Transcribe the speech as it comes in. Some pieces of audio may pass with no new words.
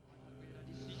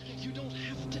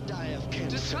die of Du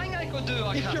cancer. trenger ikke å dø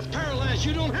av If you're kreft. paralyzed,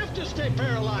 you don't have to stay Hvis du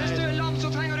paralyzed. er lam, så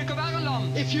trenger du ikke å være lam.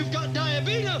 If you've got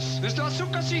diabetes, Hvis du har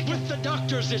sukkersyke, with the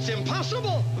doctors, it's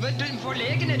impossible. for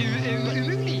legen er det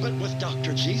umulig. But with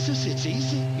Dr. Jesus, it's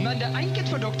easy. Men det er enkelt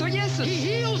for doktor Jesus. He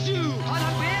heals you. Han He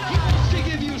helbreder deg. wants to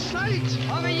give you sight.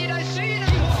 Han vil gi deg synet.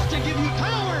 He wants to give you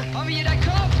power. Han vil gi deg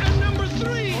kraft. And number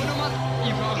 3, Og nummer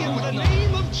ifra in the roten av.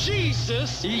 name of Jesus,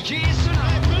 I Jesu I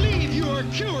navn. believe you are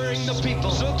curing the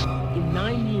people. In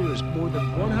 9 years, more than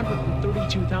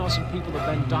 132,000 people have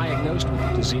been diagnosed with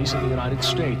the disease in the United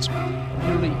States.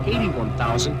 Nearly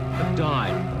 81,000 have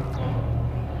died.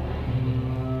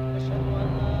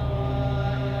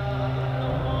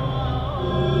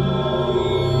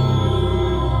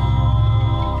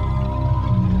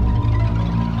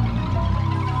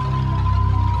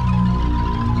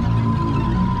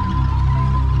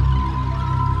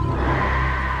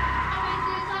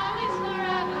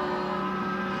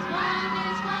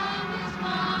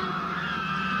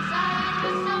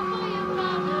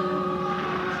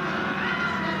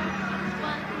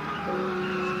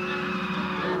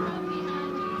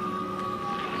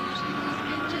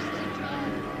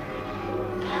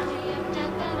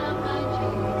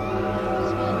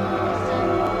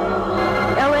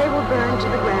 LA will burn to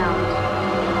the ground.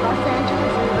 Los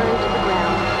Angeles will burn to the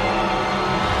ground.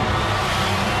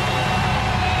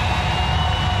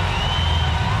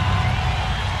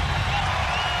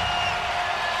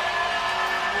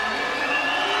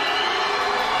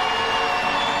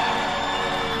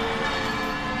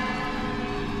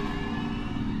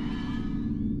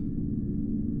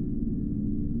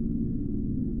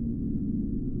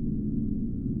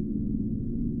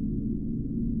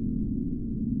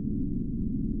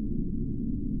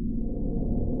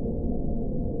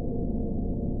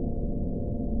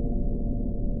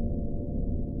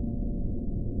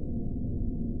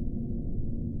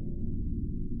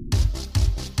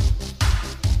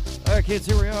 All right, kids,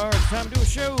 here we are. It's time to do a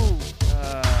show.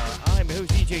 I'm your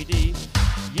host,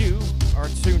 EJD. You are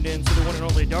tuned in to the one and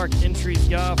only Dark Entries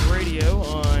Goth Radio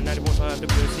on 91.5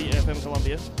 WOC FM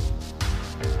Columbia.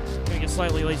 Going to get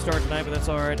slightly late start tonight, but that's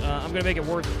all right. I'm going to make it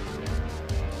worth it.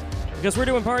 Because we're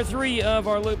doing part 3 of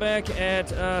our look back at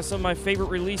some of my favorite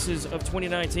releases of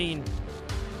 2019.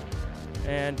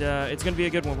 And it's going to be a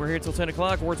good one. We're here until 10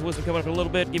 o'clock. Words of Wisdom coming up in a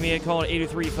little bit. Give me a call at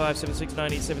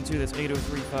 803-576-9872. That's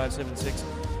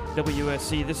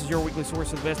 803-576-WSC. This is your weekly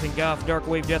source of the best in goth, dark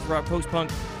wave, death rock, post-punk,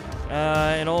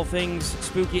 and all things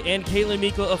spooky. And Caitlin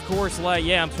Mikla, of course,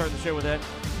 I'm starting the show with that.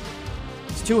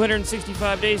 It's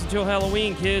 265 days until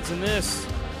Halloween, kids, and this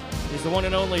is the one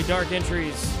and only Dark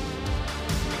Entries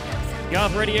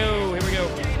Goth Radio. Here we go.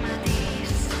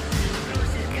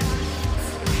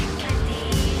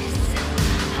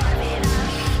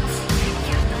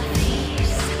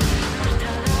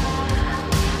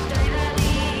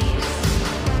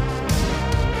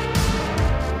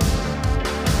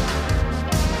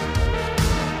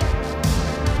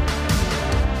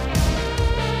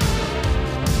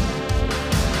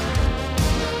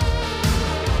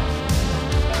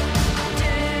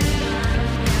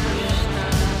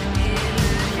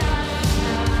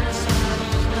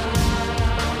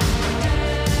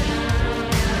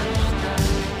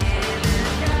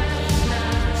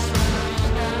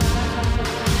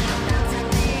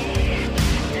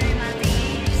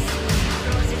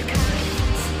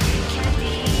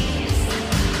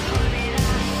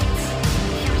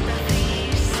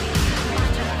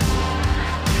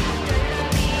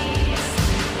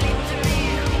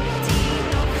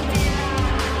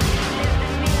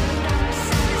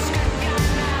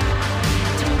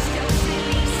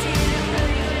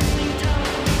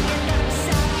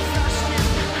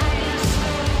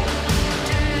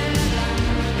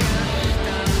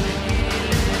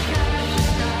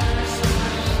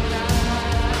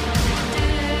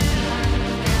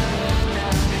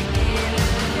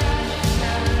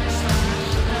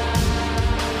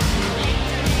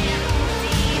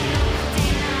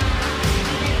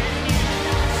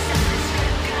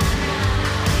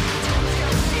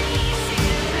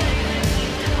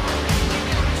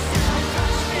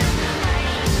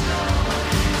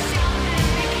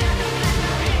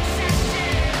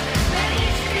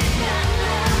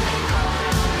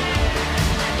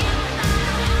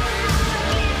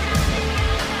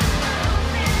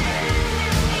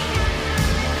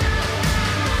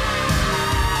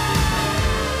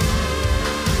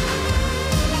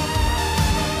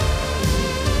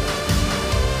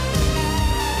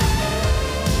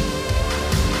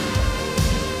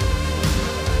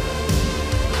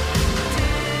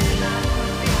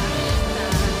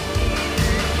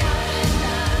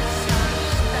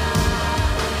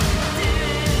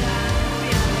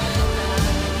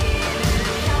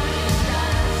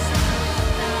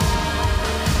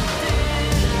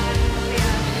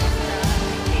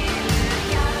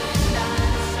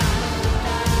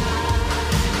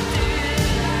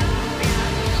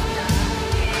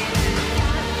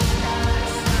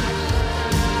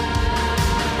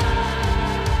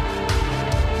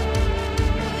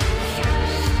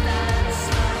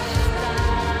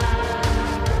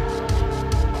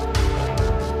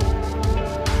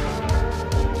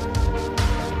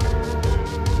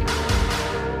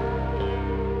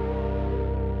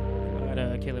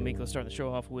 start the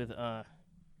show off with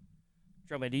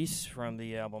Dromedis from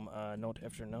the album Note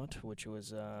After Note, which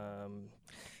was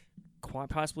quite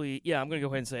possibly, I'm going to go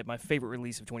ahead and say it, my favorite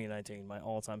release of 2019, my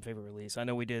all-time favorite release. I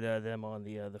know we did them on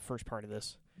the first part of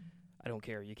this. I don't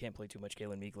care. You can't play too much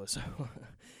Galen Mikla, so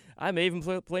I may even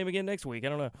play him again next week. I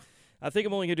don't know. I think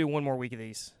I'm only going to do one more week of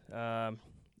these.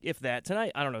 If that.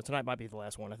 Tonight, I don't know. Tonight might be the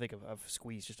last one. I think I've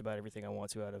squeezed just about everything I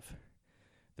want to out of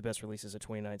the best releases of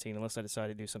 2019, unless I decide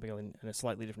to do something in a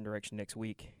slightly different direction next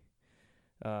week.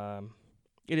 It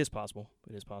is possible.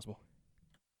 It is possible.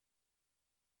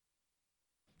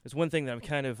 There's one thing that I'm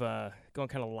kind of going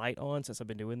kind of light on since I've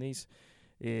been doing these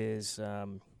is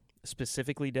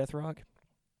specifically death rock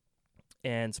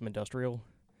and some industrial.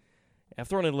 I've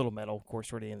thrown in a little metal, of course,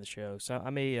 toward the end of the show. So I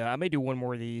may do one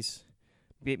more of these,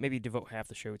 maybe devote half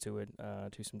the show to it,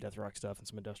 to some death rock stuff and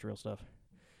some industrial stuff,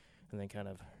 and then kind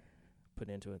of put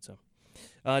into it. So,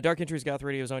 Dark Entries Goth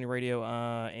Radio is on your radio,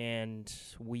 and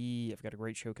we have got a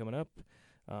great show coming up.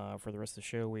 For the rest of the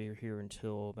show, we're here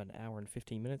until about an hour and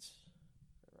 15 minutes.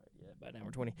 About an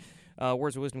hour 20.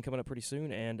 Words of Wisdom coming up pretty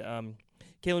soon. And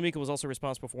Kayla Mika was also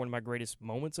responsible for one of my greatest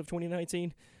moments of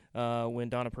 2019 when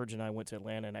Donna Purge and I went to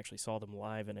Atlanta and actually saw them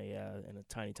live in a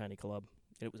tiny, tiny club.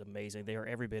 It was amazing. They are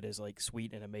every bit as like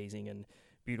sweet and amazing and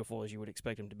beautiful as you would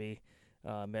expect them to be.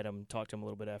 Met them, talked to them a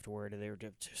little bit afterward, and they were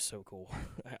just so cool.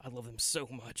 I love them so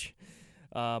much.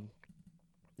 But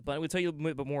I will tell you a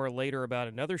bit more later about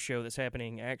another show that's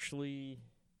happening actually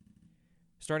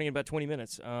starting in about 20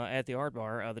 minutes at the Art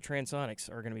Bar. The Transonics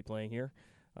are going to be playing here.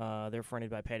 They're fronted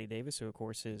by Patty Davis, who, of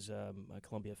course, is a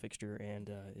Columbia fixture and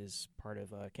is part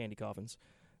of Candy Coffins.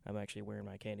 I'm actually wearing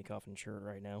my Candy Coffin shirt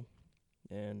right now.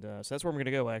 And so that's where I'm going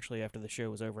to go, actually, after the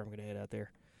show is over. I'm going to head out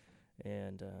there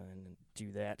and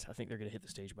do that. I think they're going to hit the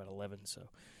stage about 11,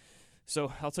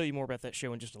 So I'll tell you more about that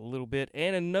show in just a little bit.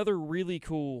 And another really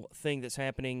cool thing that's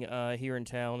happening here in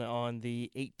town on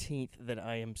the 18th that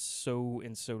I am so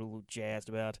jazzed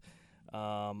about.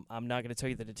 I'm not going to tell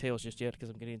you the details just yet because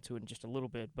I'm getting into it in just a little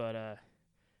bit. But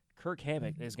Kirk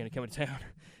Hammett is going to come to town.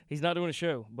 He's not doing a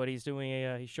show, but he's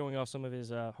doing he's showing off some of his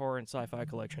horror and sci-fi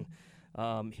collection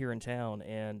here in town.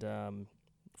 And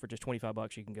for just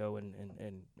 $25, you can go and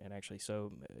actually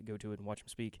go to it and watch him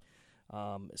speak.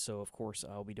 So, of course,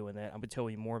 I'll be doing that. I'm going to tell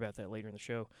you more about that later in the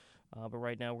show. But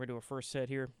right now, we're going to do a first set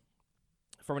here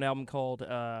from an album called,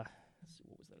 let's see,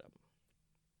 what was that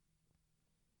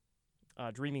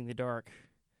album? Dreaming the Dark.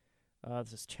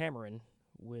 This is Tamarin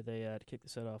with to kick the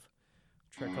set off,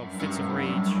 a track called Fits of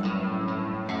Rage.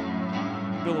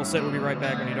 Do a little set. We'll be right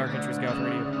back on the Dark Entries Goth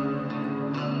Radio.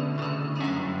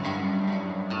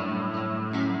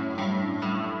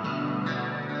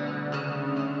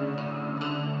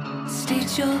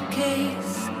 State your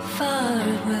case, fire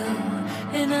it well,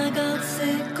 and I got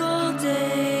sick all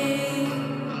day.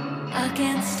 I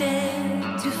can't stay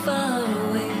too far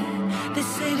away, the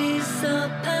city's so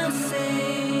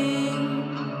passing.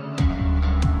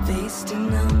 Wasting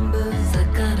numbers, I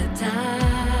got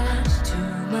attached too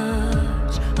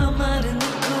much. I'm out in the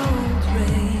cold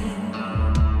rain,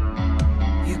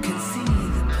 you can see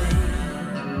the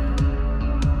pain.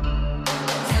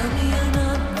 Tell me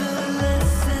another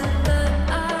lesson that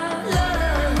I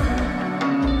learned.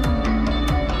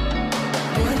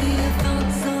 What are your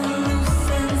thoughts on loose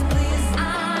ends, please?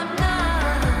 I'm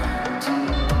not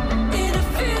in a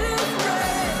fit of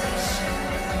rage.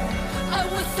 I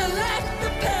will select the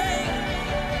pain.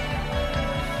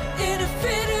 In a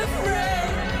fit of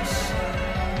rage,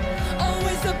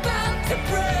 always about to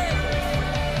break.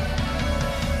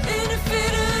 In a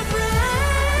fit of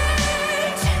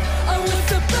rage, I was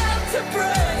about to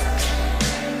break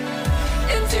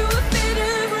into a fit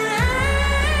of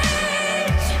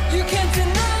rage. You can't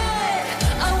deny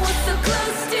I was so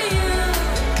close to you.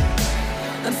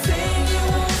 I'm saying you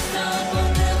won't stop,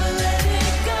 I'll never let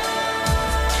it go.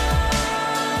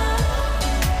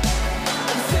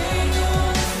 I'm saying you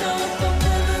won't stop, I'll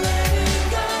never let it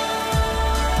go.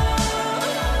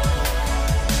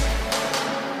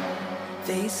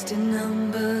 Wasting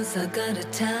numbers, I got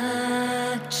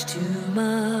attached too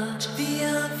much. The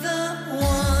other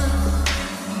one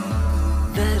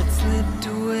that had slipped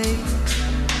away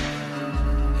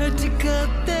had to cut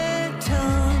their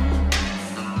tongue.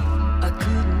 I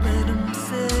couldn't let them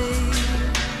say.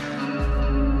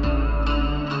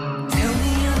 Tell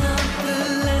me another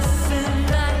lesson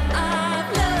that I've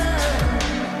learned.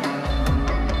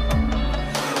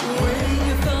 What are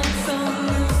your thoughts on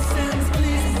loose ends,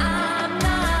 please? I'm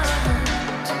not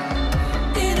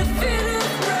in a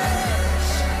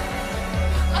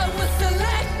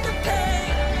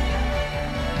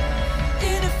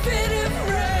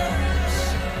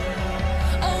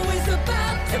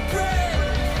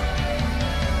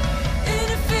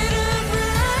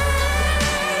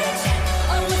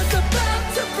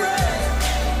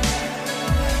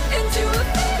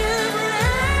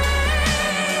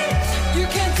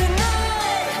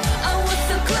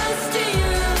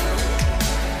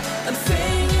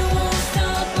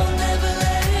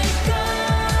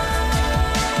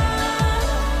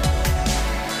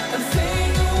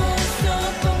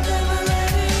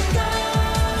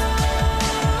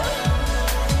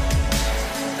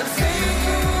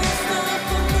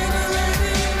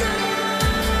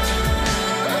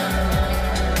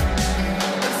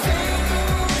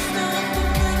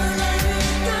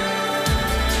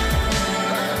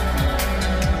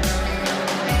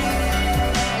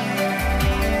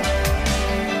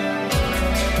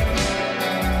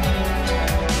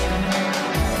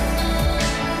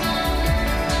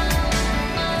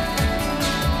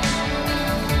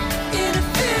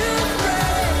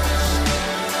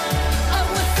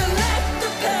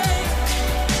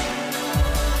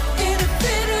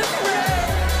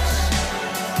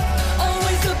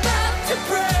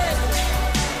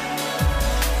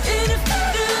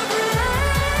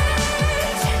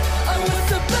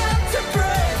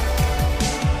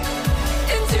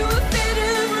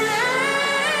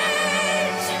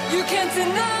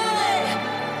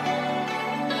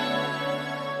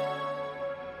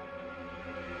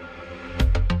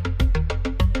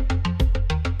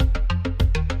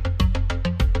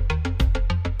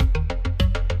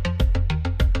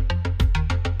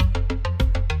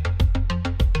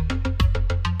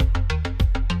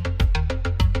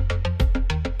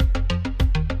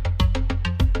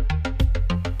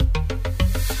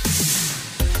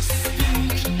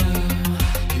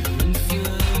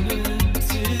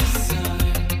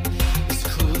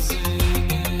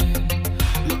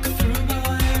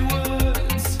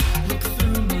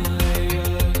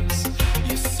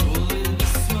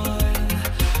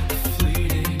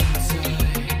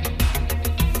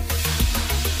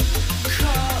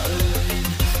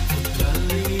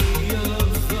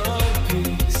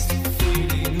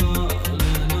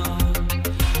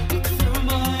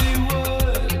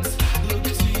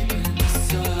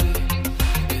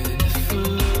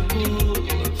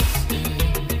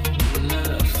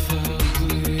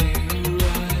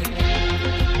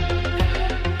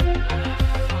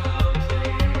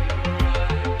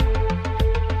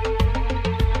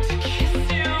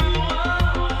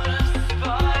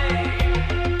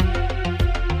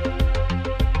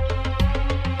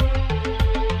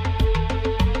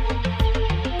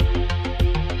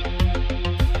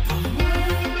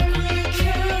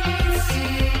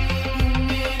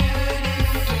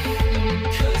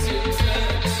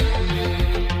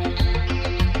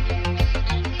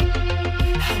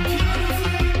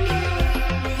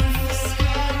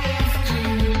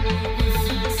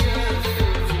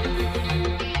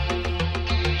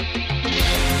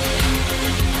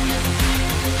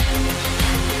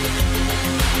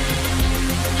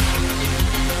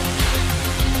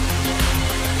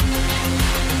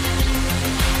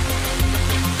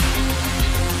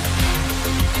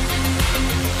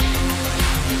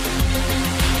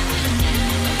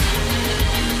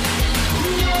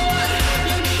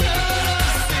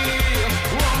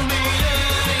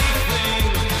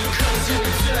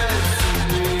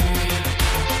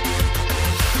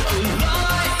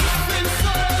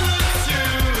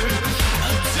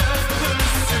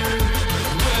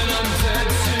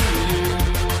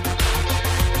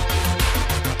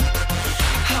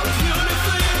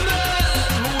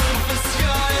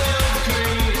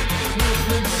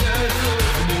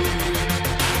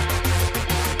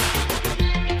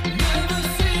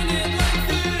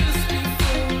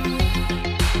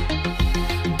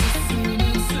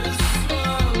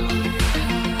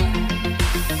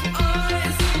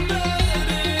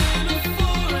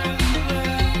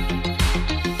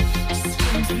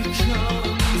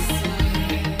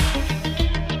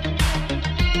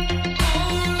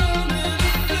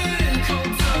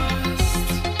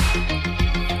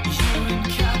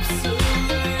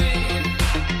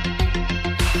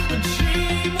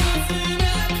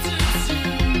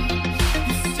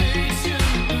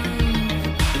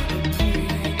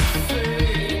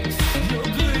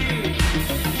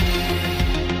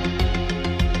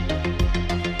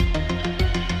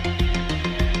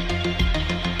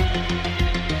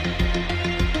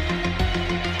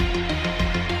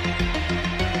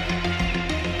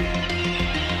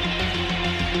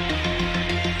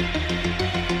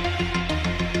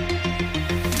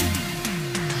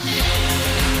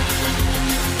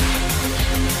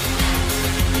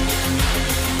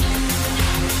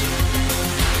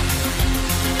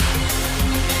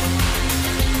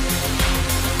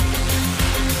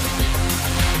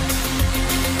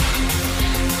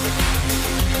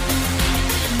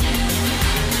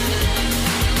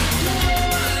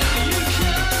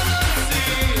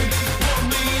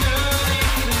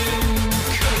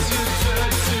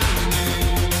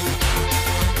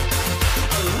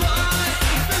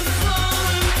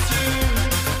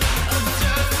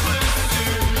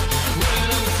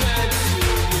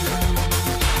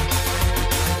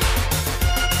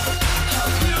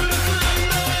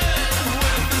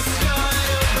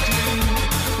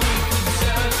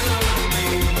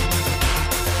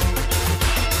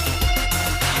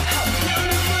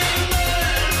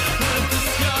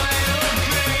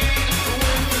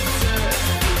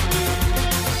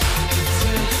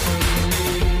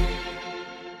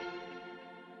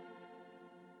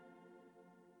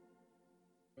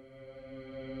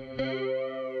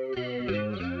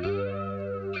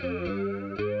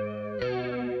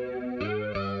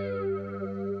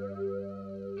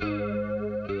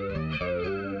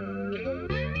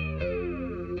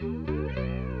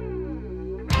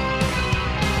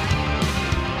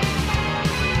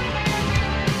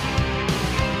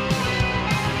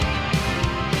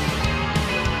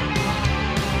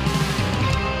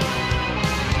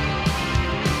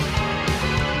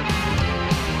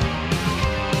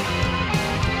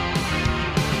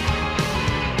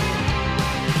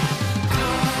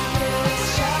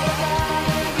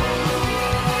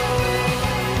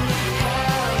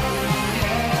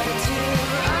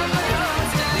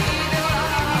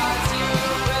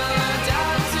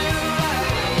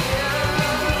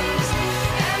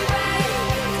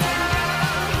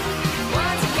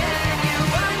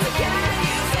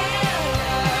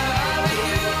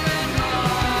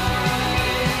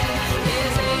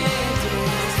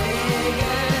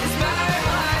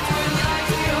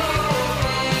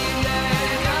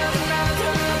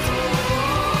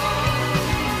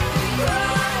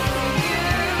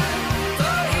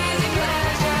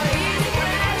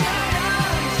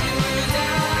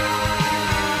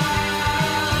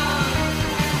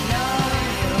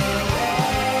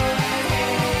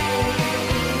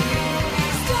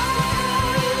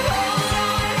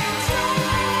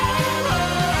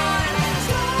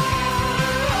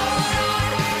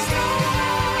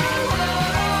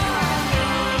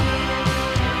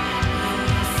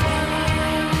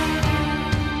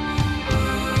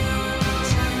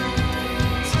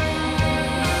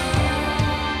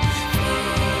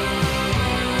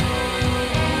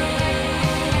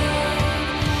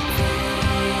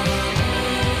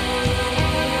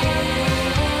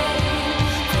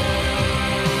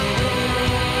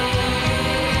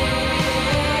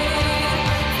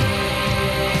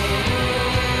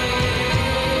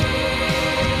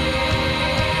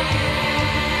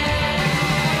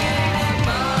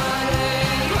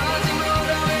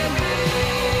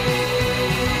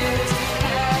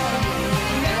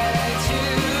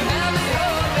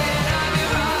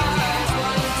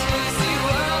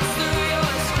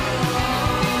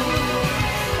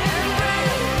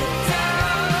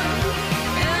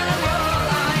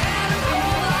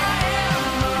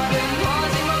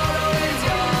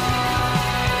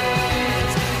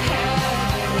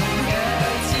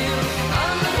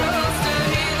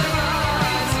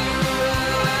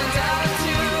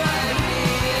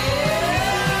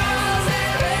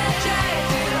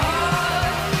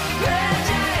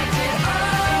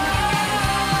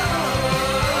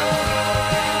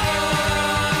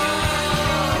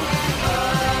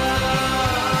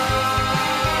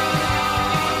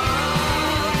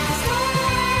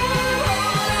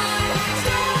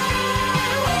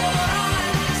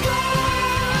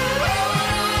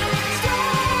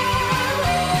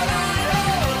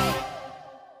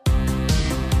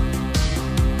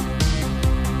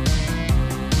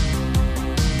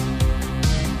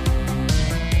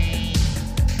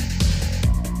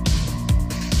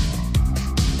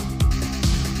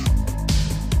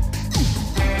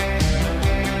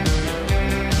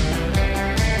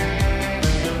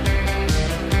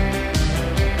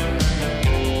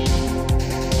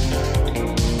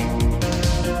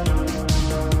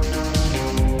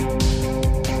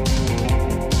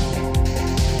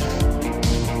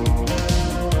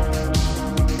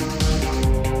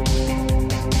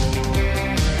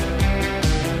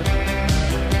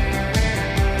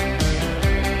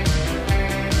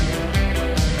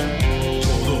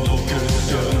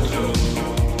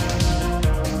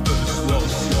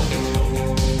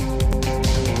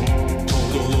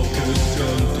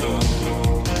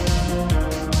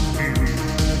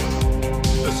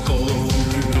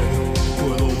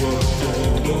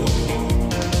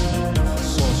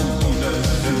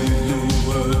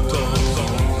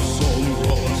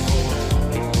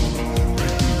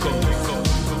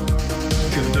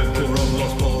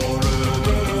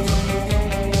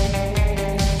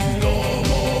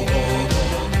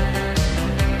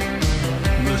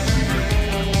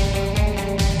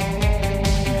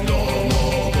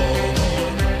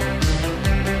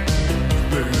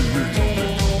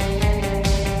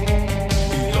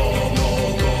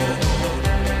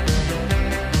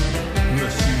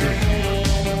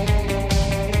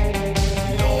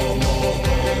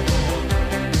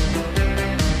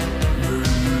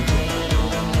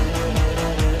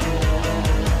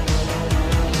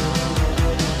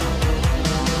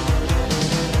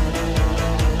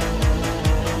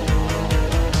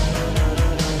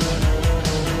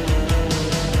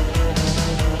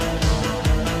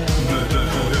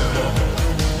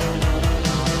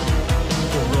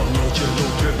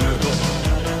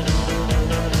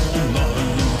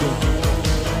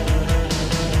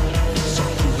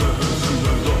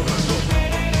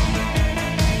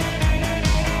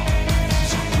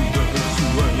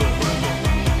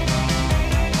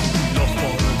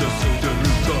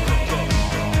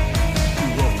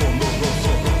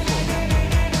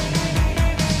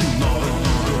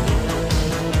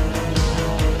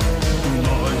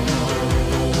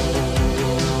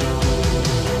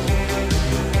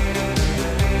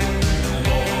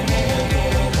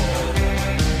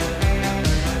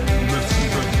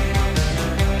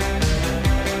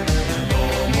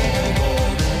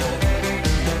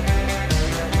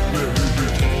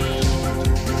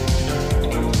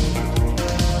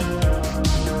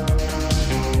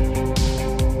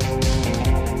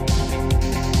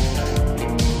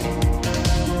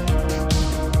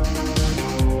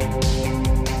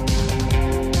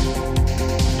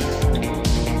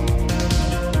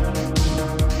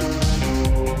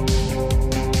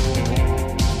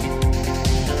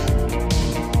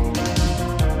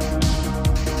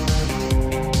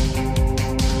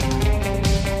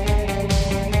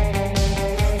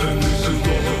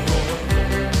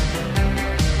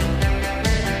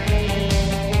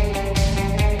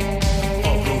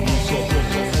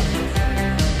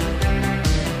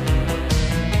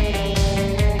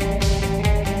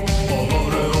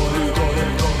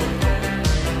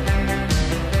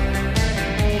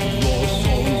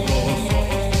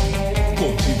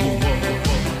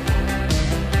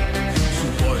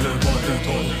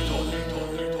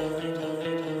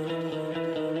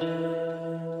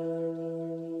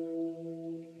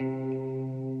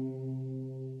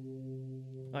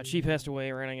She Passed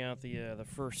Away, rounding out the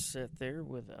first set there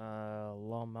with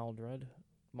La Maldad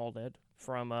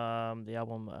from the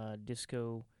album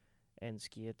Disco and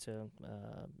Schietta,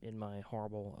 in my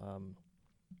horrible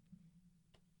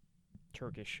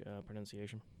Turkish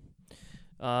pronunciation.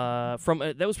 From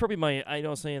that was probably my. I know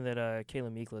I was saying that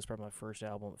Kayla Mikla is probably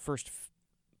my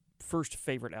first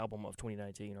favorite album of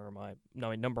 2019, or my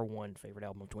number one favorite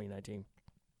album of 2019.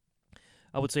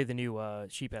 I would say the new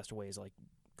She Passed Away is like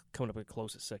coming up a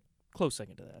close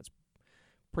second to that. It's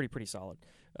pretty solid.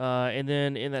 And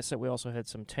then in that set we also had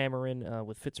some Tamarin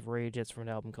with Fits of Rage. That's from an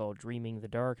album called Dreaming the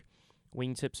Dark.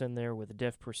 Wingtips in there with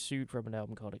Deaf Pursuit from an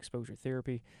album called Exposure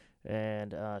Therapy.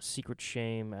 And Secret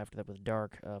Shame after that with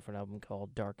Dark from an album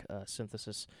called Dark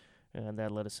Synthesis. And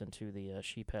that led us into the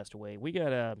She Passed Away. We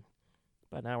got about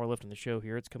an hour left in the show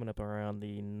here. It's coming up around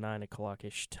the 9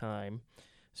 o'clock-ish time.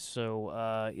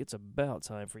 So it's about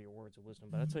time for your words of wisdom.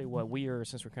 But I'll tell you what,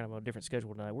 since we're kind of on a different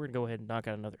schedule tonight, we're going to go ahead and knock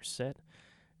out another set.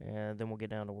 And then we'll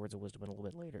get down to words of wisdom in a little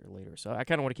bit later. So I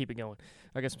kind of want to keep it going.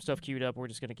 I got some stuff queued up. We're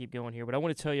just going to keep going here. But I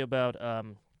want to tell you about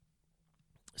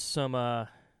some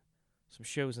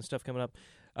shows and stuff coming up.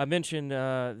 I mentioned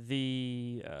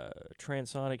the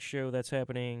Transonic show that's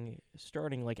happening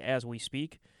starting like as we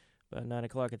speak, about 9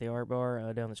 o'clock at the Art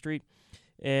Bar down the street.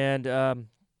 And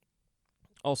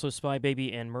also Spy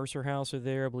Baby and Mercer House are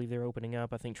there. I believe they're opening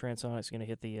up. I think Transonic's going to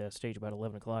hit the stage about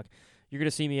 11 o'clock. You're going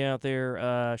to see me out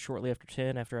there shortly after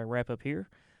 10 after I wrap up here.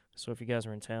 So if you guys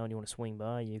are in town, you want to swing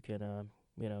by, you can,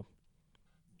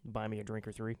 buy me a drink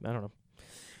or three. I don't know.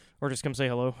 Or just come say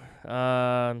hello.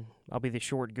 I'll be the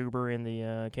short goober in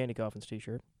the Candy Coffins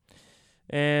t-shirt.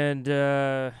 And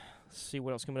let's see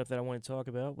what else coming up that I want to talk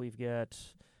about. We've got,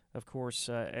 of course,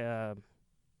 Clan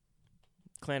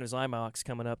of Zymox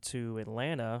coming up to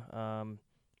Atlanta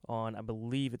on, I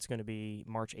believe it's going to be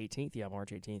March 18th. Yeah,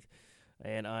 March 18th.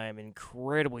 And I am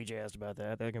incredibly jazzed about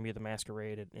that. They're going to be at the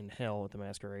Masquerade in Hell at the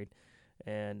Masquerade.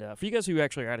 And for you guys who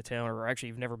actually are out of town or actually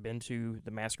you've never been to the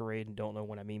Masquerade and don't know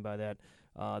what I mean by that,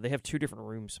 they have two different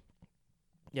rooms.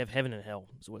 You have Heaven and Hell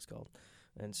is what it's called.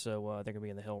 And so they're going to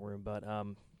be in the Hell room. But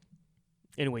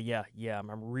anyway, yeah,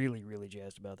 I'm really, really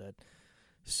jazzed about that.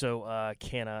 So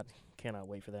cannot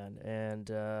wait for that. And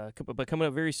but coming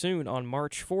up very soon on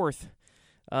March 4th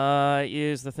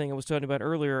is the thing I was talking about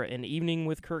earlier, An Evening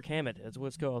with Kirk Hammett. That's what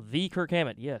it's called. The Kirk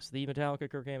Hammett. Yes, the Metallica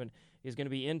Kirk Hammett is going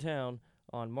to be in town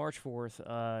on March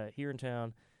 4th here in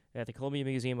town at the Columbia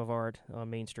Museum of Art on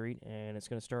Main Street. And it's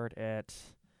going to start at,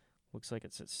 looks like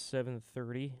it's at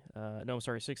 7:30.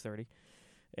 6:30.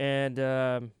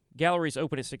 And galleries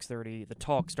open at 6:30. The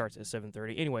talk starts at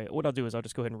 7:30. Anyway, what I'll do is I'll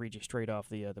just go ahead and read you straight off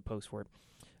the post for it.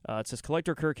 It says,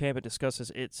 Collector Kirk Hammett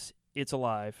discusses It's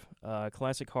Alive,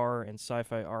 classic horror and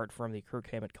sci-fi art from the Kirk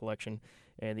Hammett collection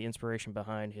and the inspiration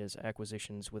behind his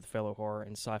acquisitions with fellow horror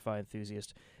and sci-fi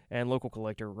enthusiast and local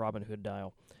collector Robin Hood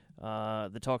Dial.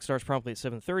 The talk starts promptly at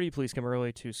 7:30. Please come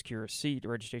early to secure a seat.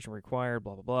 Registration required,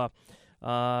 blah, blah,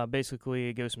 blah. Basically,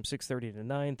 it goes from 6:30 to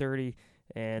 9:30.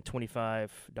 And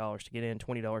 $25 to get in,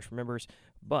 $20 for members.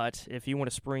 But if you want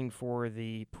to spring for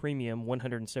the premium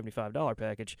 $175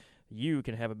 package, you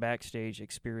can have a backstage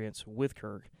experience with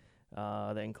Kirk.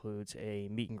 That includes a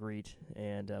meet and greet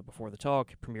and before the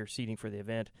talk, premier seating for the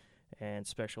event, and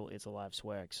special It's Alive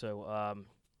swag. So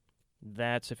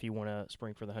that's if you want to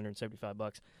spring for the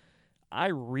 $175. I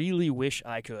really wish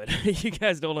I could. You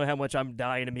guys don't know how much I'm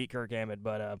dying to meet Kirk Hammett,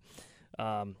 but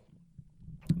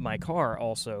my car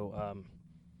also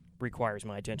requires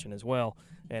my attention as well,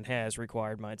 and has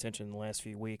required my attention in the last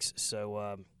few weeks.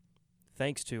 So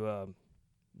thanks to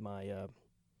my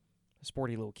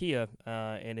sporty little Kia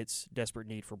and its desperate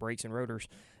need for brakes and rotors,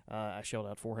 I shelled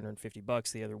out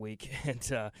 $450 the other week,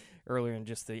 and earlier in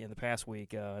the past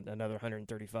week, another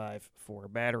 $135 for a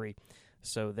battery.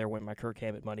 So there went my Kirk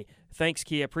Hammett money. Thanks,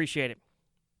 Kia. Appreciate it.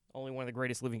 Only one of the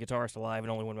greatest living guitarists alive,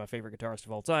 and only one of my favorite guitarists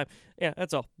of all time. Yeah,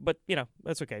 that's all. But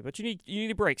that's okay. But you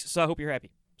need brakes, so I hope you're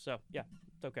happy. So yeah,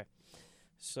 it's okay.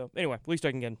 So anyway, at least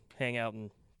I can hang out and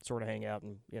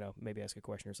maybe ask a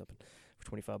question or something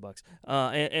for $25.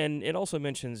 And it also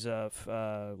mentions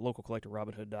local collector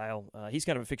Robin Hood Dial. He's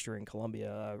kind of a fixture in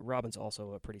Columbia. Robin's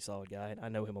also a pretty solid guy. I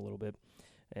know him a little bit,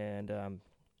 and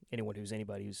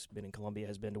anybody who's been in Columbia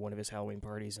has been to one of his Halloween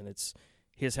parties, and it's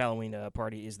his Halloween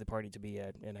party is the party to be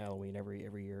at in Halloween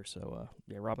every year. So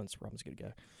yeah, Robin's a good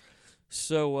guy.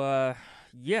 So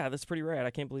yeah, that's pretty rad.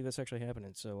 I can't believe that's actually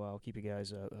happening. So I'll keep you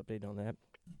guys updated on that,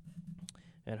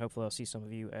 and hopefully I'll see some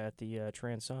of you at the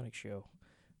Transonic show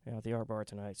at the Art Bar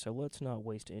tonight. So let's not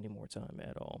waste any more time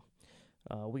at all.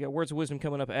 We got Words of Wisdom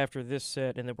coming up after this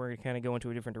set, and then we're going to kind of go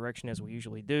into a different direction as we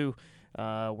usually do.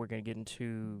 We're going to get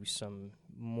into some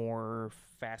more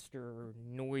faster,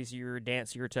 noisier,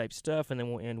 dancier type stuff, and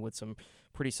then we'll end with some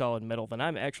pretty solid metal that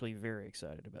I'm actually very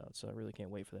excited about. So I really can't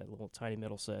wait for that little tiny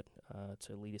metal set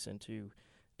to lead us into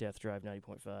Death Drive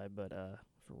 90.5. But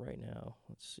for right now,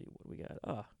 let's see what we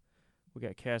got. We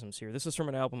got Chasms here. This is from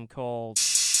an album called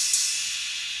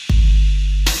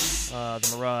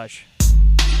The Mirage.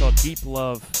 It's called Deep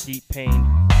Love, Deep Pain.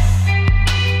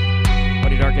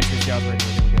 Mighty Dark Entries, Goth Radio.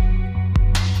 Here we go.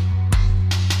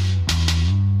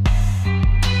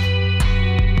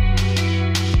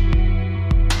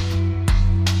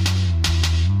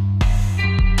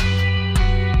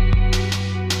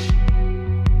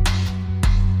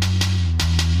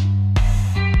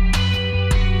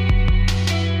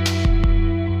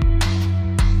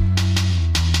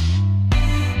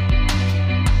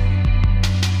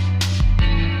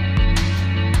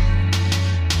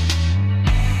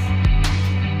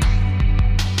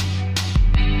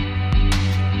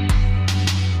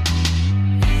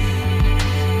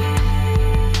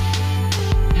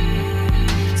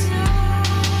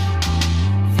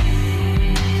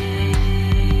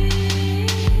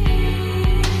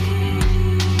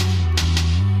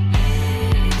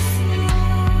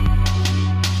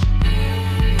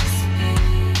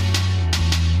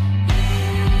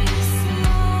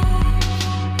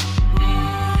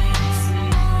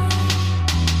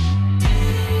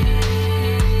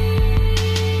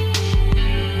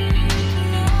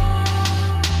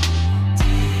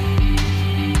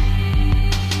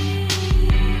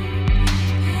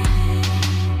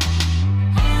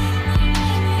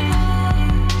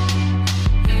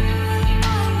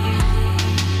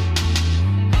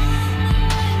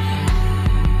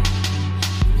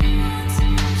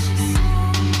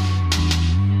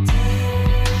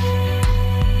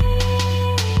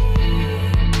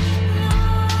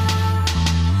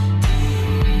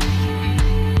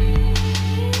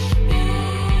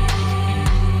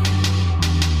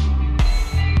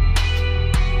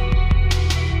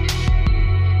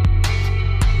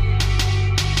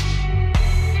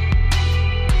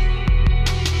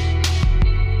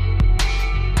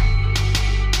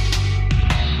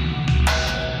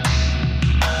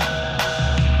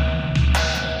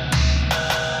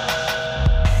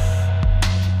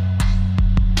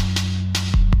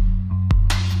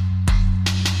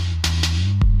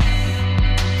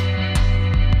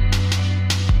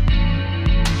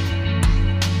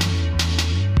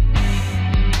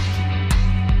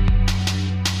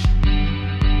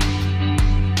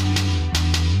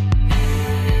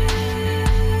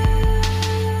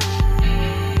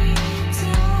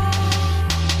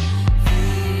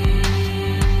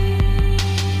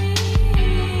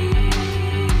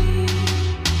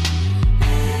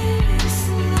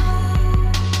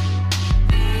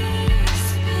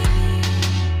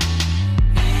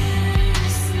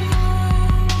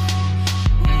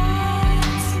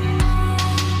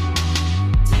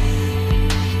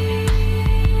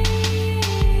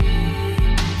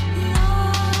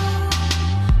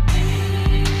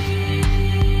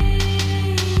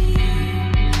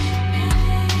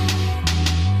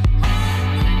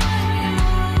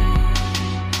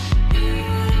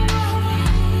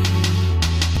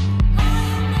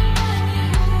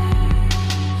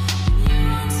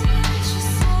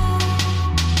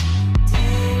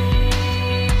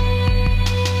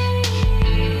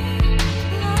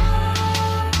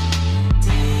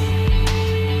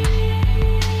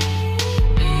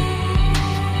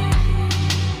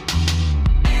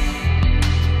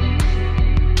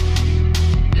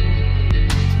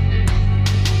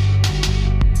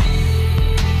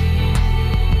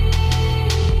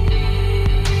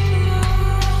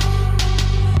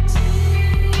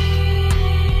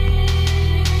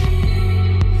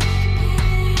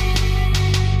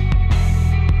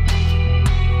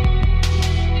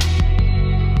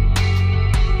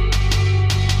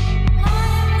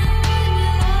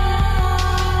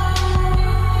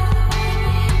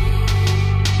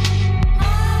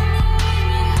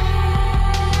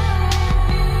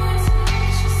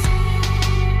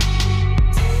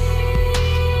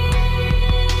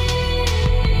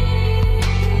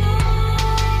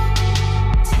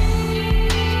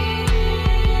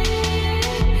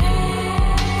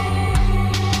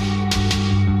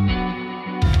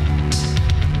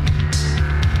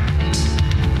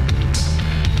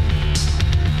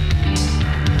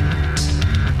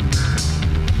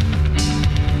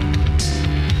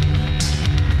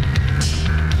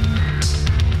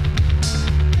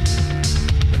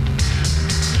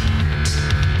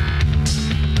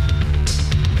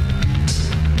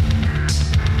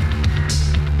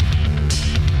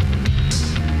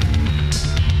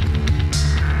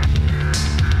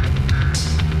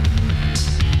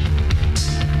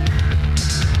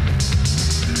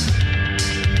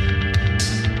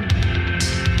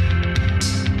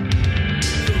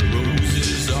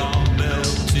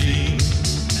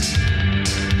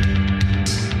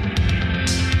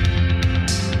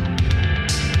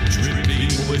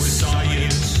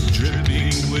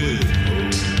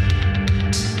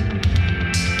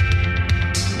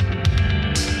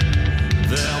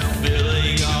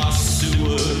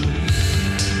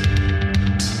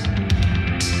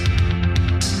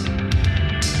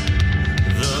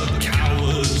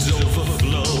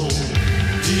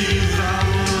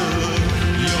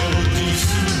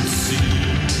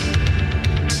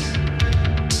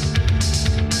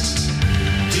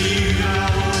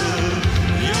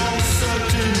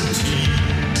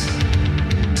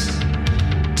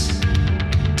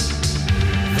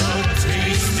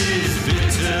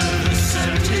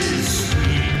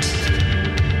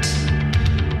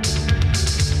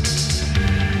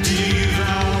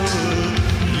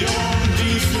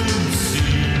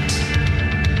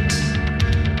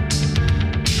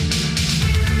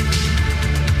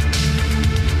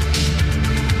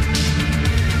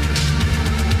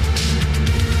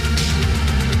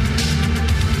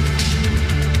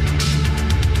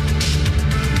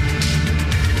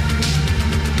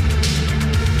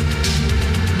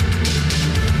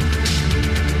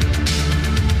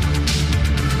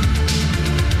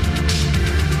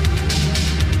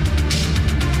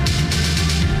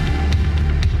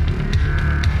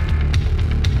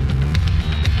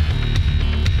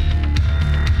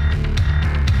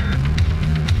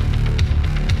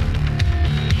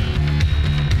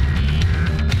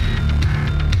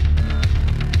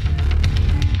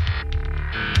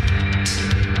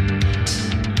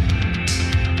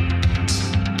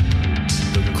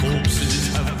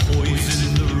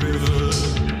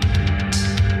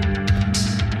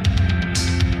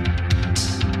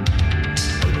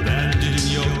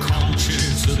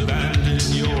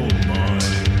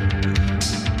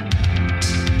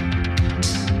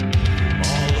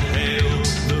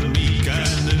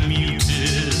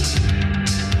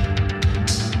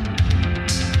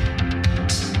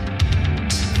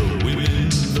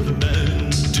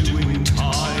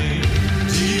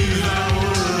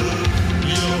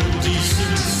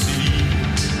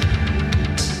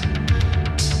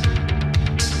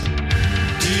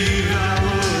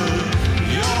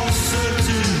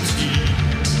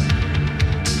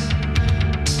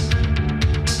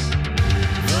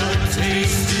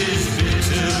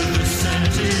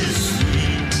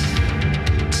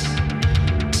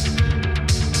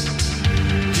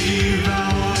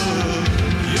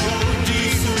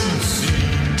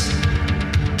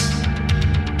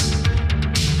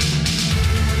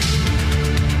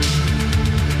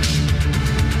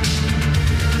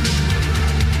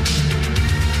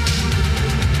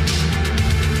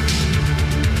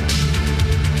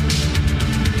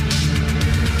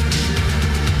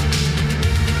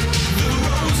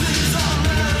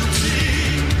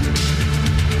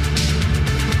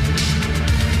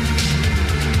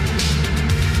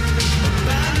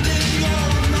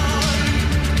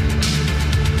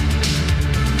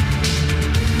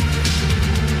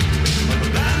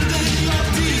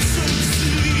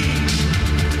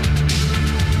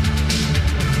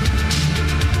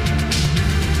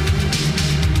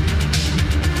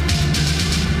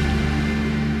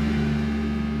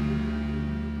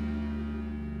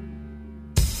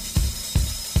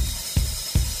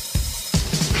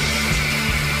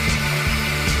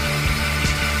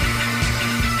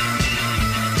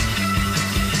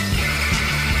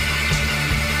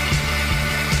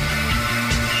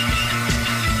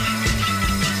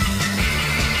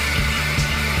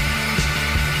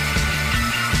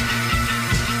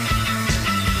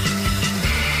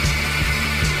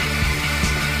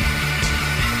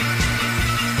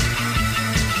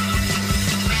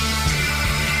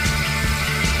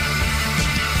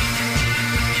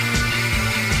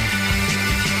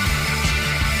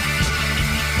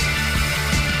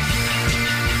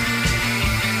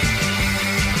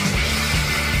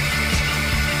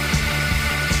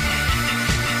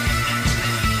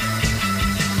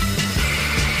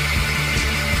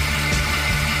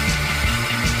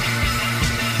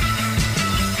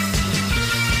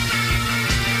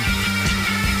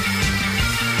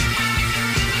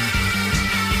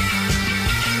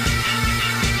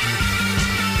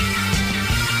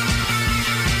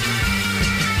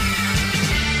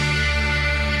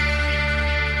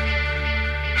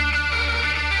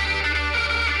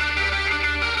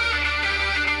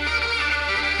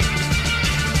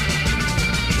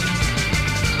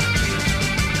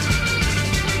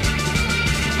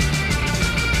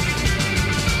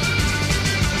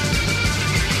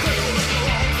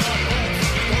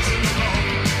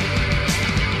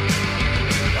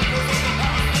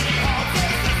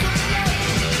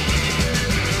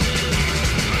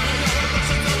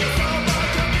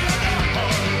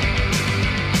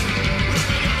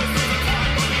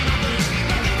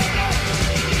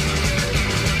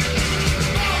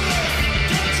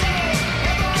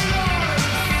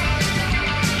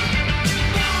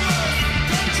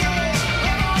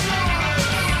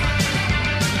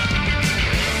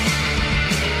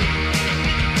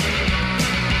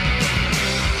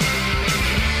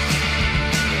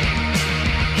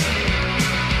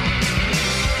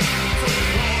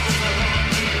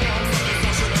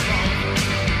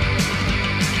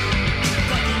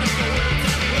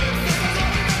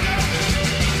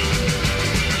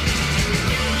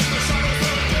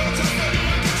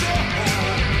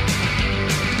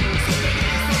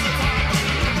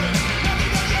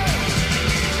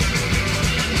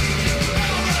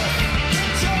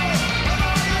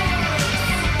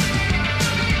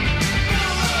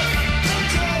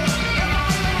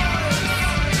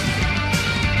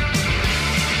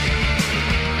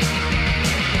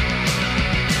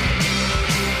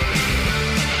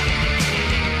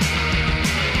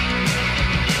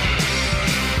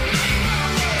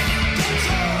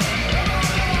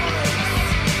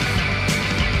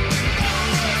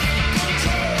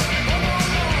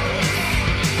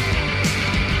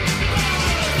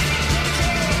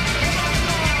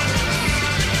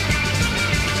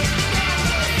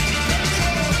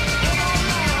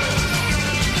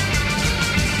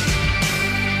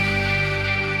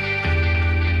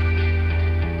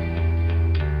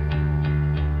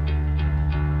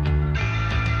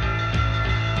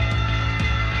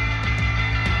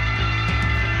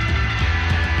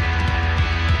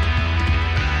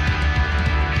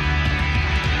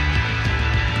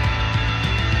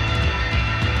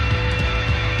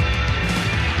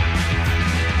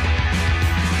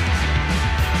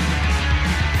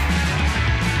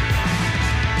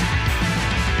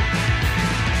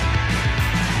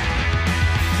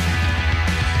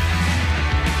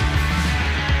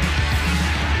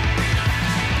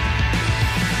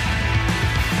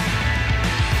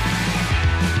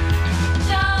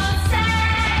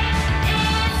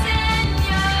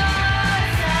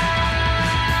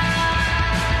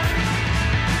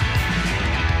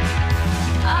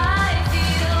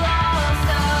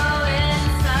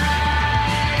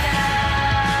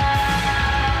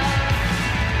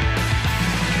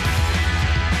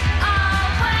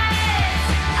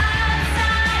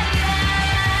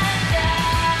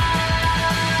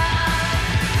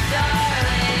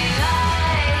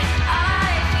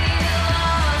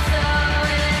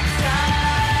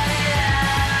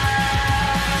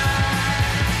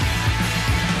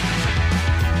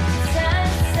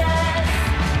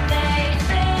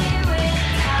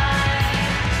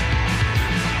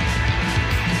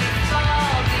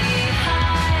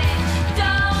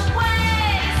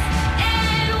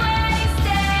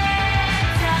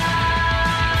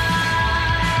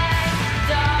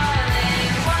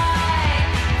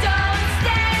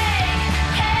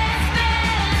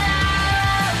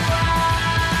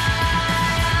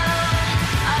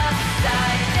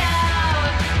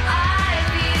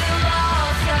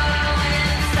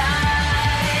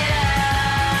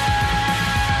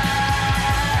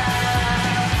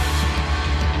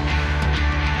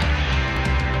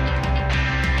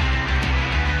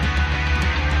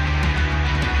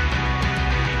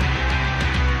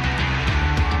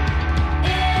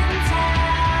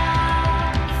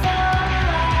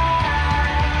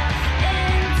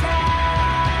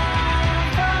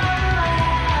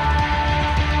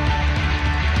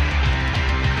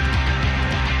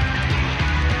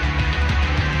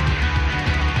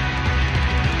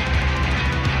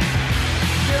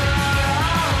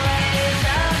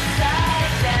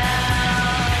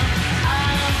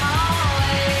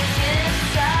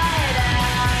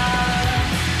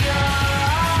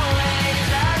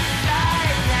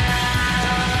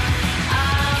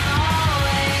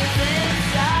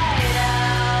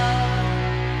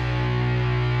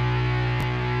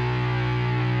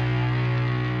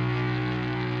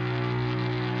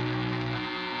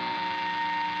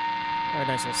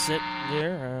 Nice little sit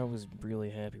there. I was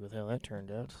really happy with how that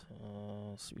turned out.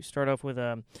 So we start off with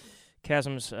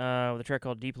Chasms with a track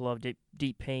called Deep Love,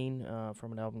 Deep Pain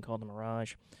from an album called The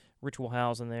Mirage. Ritual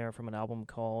House in there from an album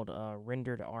called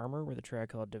Rendered Armor with a track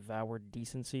called Devoured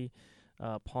Decency.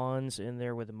 Pawns in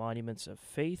there with the Monuments of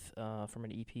Faith from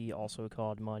an EP also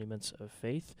called Monuments of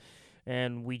Faith.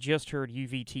 And we just heard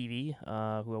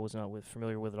UVTV, who I was not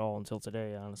familiar with at all until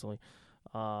today, honestly,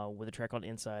 with a track called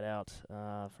Inside Out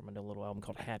from a little album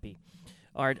called Happy.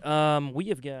 All right, we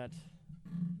have got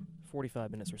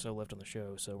 45 minutes or so left on the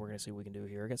show, so we're going to see what we can do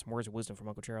here. I got some words of wisdom from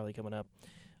Uncle Charlie coming up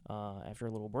after a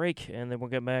little break, and then we'll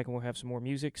get back and we'll have some more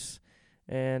musics.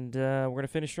 And we're going to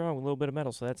finish strong with a little bit of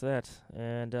metal, so that's that.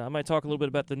 And I might talk a little bit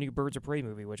about the new Birds of Prey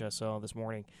movie, which I saw this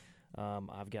morning.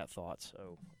 I've got thoughts.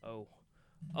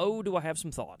 Oh, do I have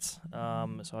some thoughts?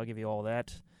 So I'll give you all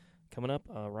that coming up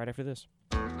right after this.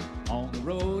 On the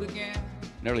road again.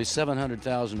 Nearly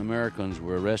 700,000 Americans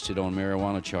were arrested on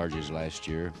marijuana charges last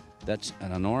year. That's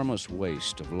an enormous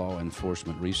waste of law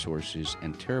enforcement resources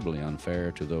and terribly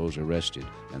unfair to those arrested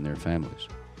and their families.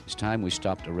 It's time we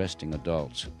stopped arresting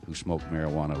adults who smoke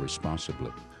marijuana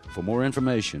responsibly. For more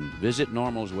information, visit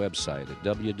NORML's website at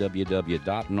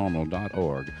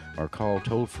www.normal.org or call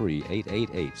toll-free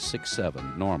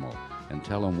 888-67-NORMAL and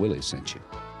tell them Willie sent you.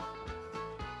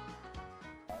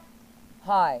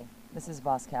 Hi, this is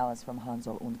Vascalis from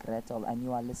Hansel und Gretel, and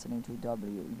you are listening to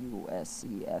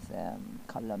WUSC-FM,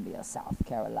 Columbia, South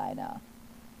Carolina.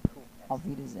 Auf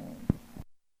Wiedersehen.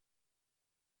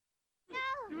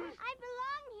 I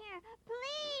belong here.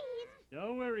 Please.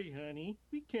 Don't worry, honey.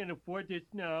 We can't afford this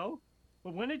now.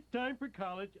 But when it's time for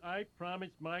college, I promise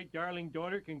my darling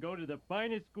daughter can go to the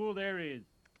finest school there is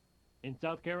in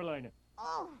South Carolina.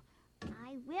 Oh,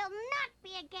 I will not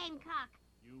be a gamecock.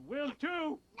 You will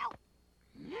too. No.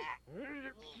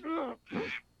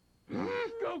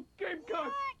 Go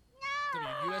Gamecock!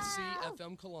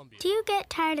 WUSC-FM Columbia. Do you get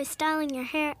tired of styling your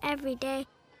hair every day?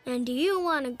 And do you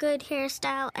want a good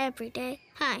hairstyle every day?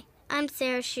 Hi, I'm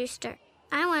Sarah Schuster.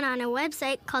 I went on a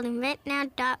website called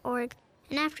inventnow.org,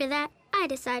 and after that, I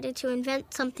decided to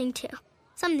invent something too.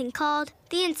 Something called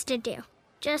the Insta-Do.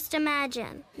 Just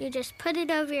imagine, you just put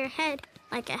it over your head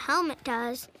like a helmet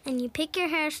does, and you pick your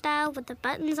hairstyle with the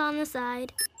buttons on the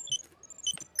side.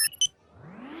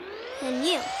 And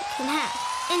you can have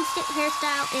instant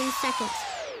hairstyle in seconds.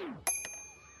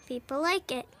 People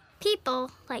like it.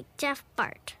 People like Jeff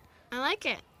Bart. I like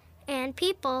it. And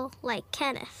people like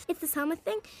Kenneth. It's this helmet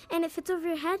thing, and it fits over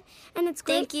your head, and it's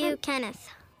great. Thank you, Kenneth.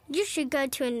 You should go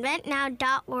to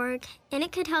inventnow.org, and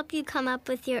it could help you come up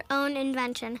with your own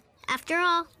invention. After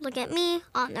all, look at me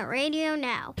on the radio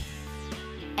now.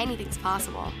 Anything's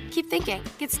possible. Keep thinking.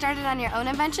 Get started on your own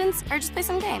inventions, or just play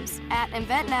some games at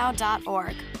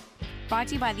inventnow.org. Brought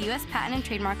to you by the U.S. Patent and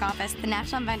Trademark Office, the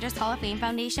National Inventors Hall of Fame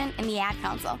Foundation, and the Ad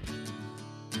Council.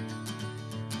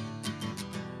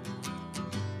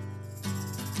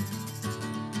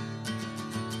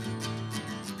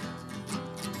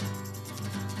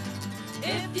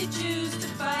 If you choose to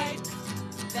fight,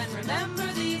 then remember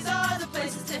these are the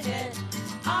places to hit.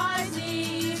 Eyes,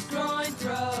 knees, groin,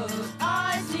 throat.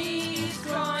 Eyes, knees,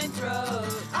 groin, throat.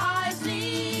 Eyes,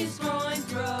 knees, groin,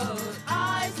 throat.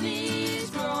 Eyes, knees,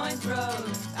 groin,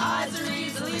 throat. Eyes are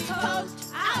easily poked,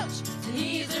 ouch. The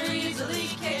knees are easily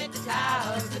kicked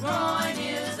out. The groin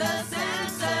is a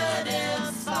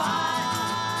sensitive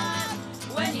spot.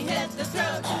 When you hit the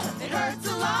throat, it hurts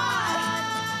a lot.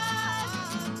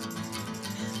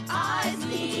 Eyes,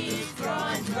 knees,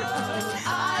 groin, throat.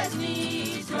 Eyes,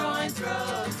 knees, groin,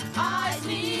 throat. Eyes,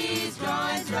 knees,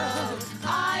 groin, throat.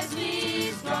 Eyes,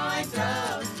 knees, groin,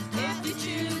 throat. If you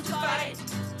choose to fight,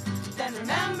 then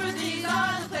remember these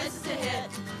are the places to hit.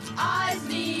 Eyes,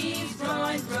 knees,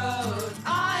 groin, throat.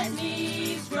 Eyes,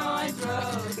 knees, groin,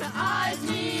 throat. Eyes,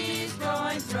 knees,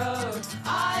 groin, throat.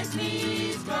 Eyes,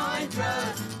 knees, groin,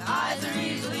 throat. Eyes are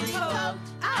easily poked,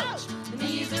 ouch. The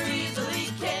knees are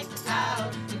easily kicked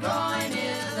out. The groin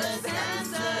is a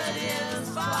sensitive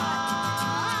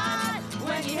spot.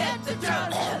 When you hit the throat,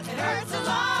 it hurts a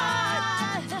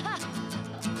lot.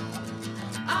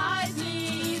 Eyes,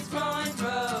 knees, groin,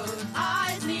 throat.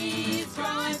 Eyes, knees,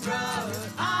 groin, throat.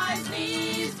 Eyes,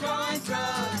 knees, groin,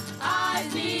 throat.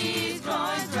 Eyes, knees,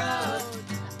 groin, throat.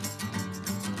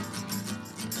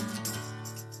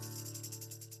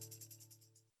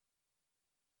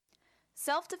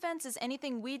 Self-defense is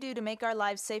anything we do to make our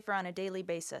lives safer on a daily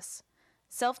basis.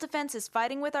 Self-defense is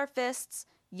fighting with our fists,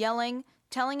 yelling,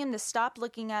 telling him to stop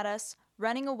looking at us,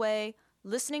 running away,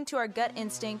 listening to our gut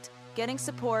instinct, getting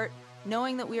support,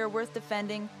 knowing that we are worth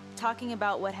defending, talking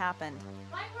about what happened.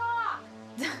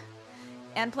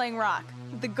 and playing rock.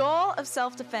 The goal of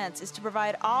self-defense is to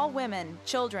provide all women,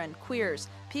 children, queers,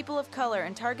 people of color,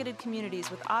 and targeted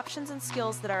communities with options and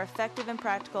skills that are effective and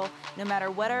practical no matter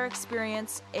what our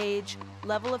experience, age,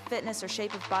 level of fitness, or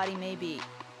shape of body may be.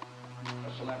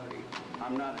 A celebrity.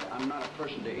 I'm not a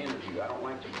person to interview. I don't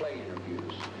like to play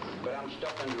interviews. But I'm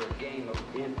stuck under a game of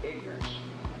ignorance.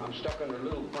 I'm stuck under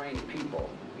little brain people,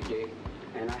 you dig?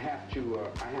 And I have to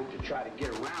try to get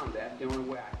around that the only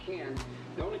way I can.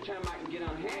 The only time I can get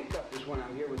unhandcuffed is when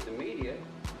I'm here with the media.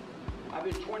 I've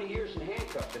been 20 years in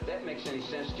handcuffs, if that makes any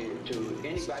sense to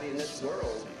anybody in this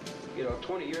world.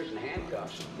 20 years in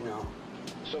handcuffs,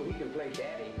 so he can play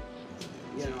daddy,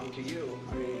 to you.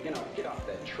 I mean, get off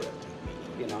that trip,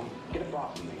 get up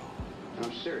off of me. And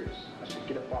I'm serious. I said,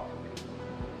 get up off of me.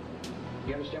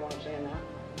 You understand what I'm saying now?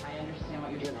 I understand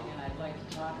what you're saying, and I'd like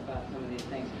to talk about some of these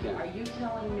things. Yeah. Are you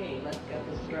telling me, let's get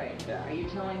this straight, Yeah. Are you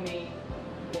telling me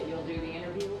that you'll do the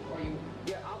interview, or you...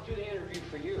 Yeah, I'll do the interview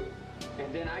for you,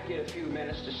 and then I get a few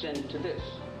minutes to send it to this.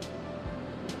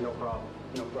 No problem.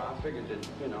 No problem. I figured that,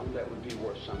 that would be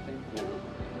worth something,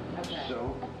 Okay.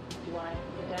 So... Do you want to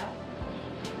sit down?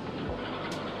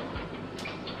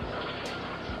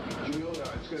 Jamil,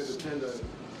 it's going to depend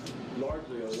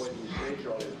largely on what you say,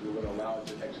 Charlie, if you're going to allow it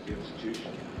to execute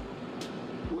institution.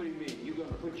 What do you mean? You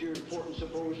gonna put your importance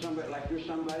up over somebody like you're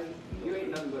somebody? You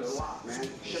ain't nothing but a lot, man.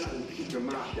 Shut up and keep your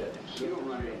mouth shut. You don't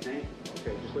run anything.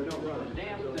 Okay, just you don't run a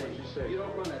damn thing. You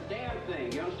don't run a damn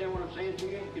thing. You understand what I'm saying to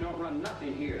you? You don't run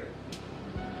nothing here.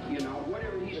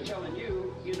 Whatever he's telling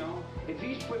you, if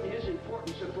he's putting his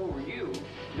importance up over you,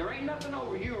 there ain't nothing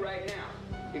over you right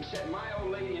now, except my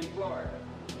old lady in Florida.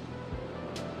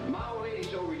 My old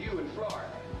lady's over you in Florida.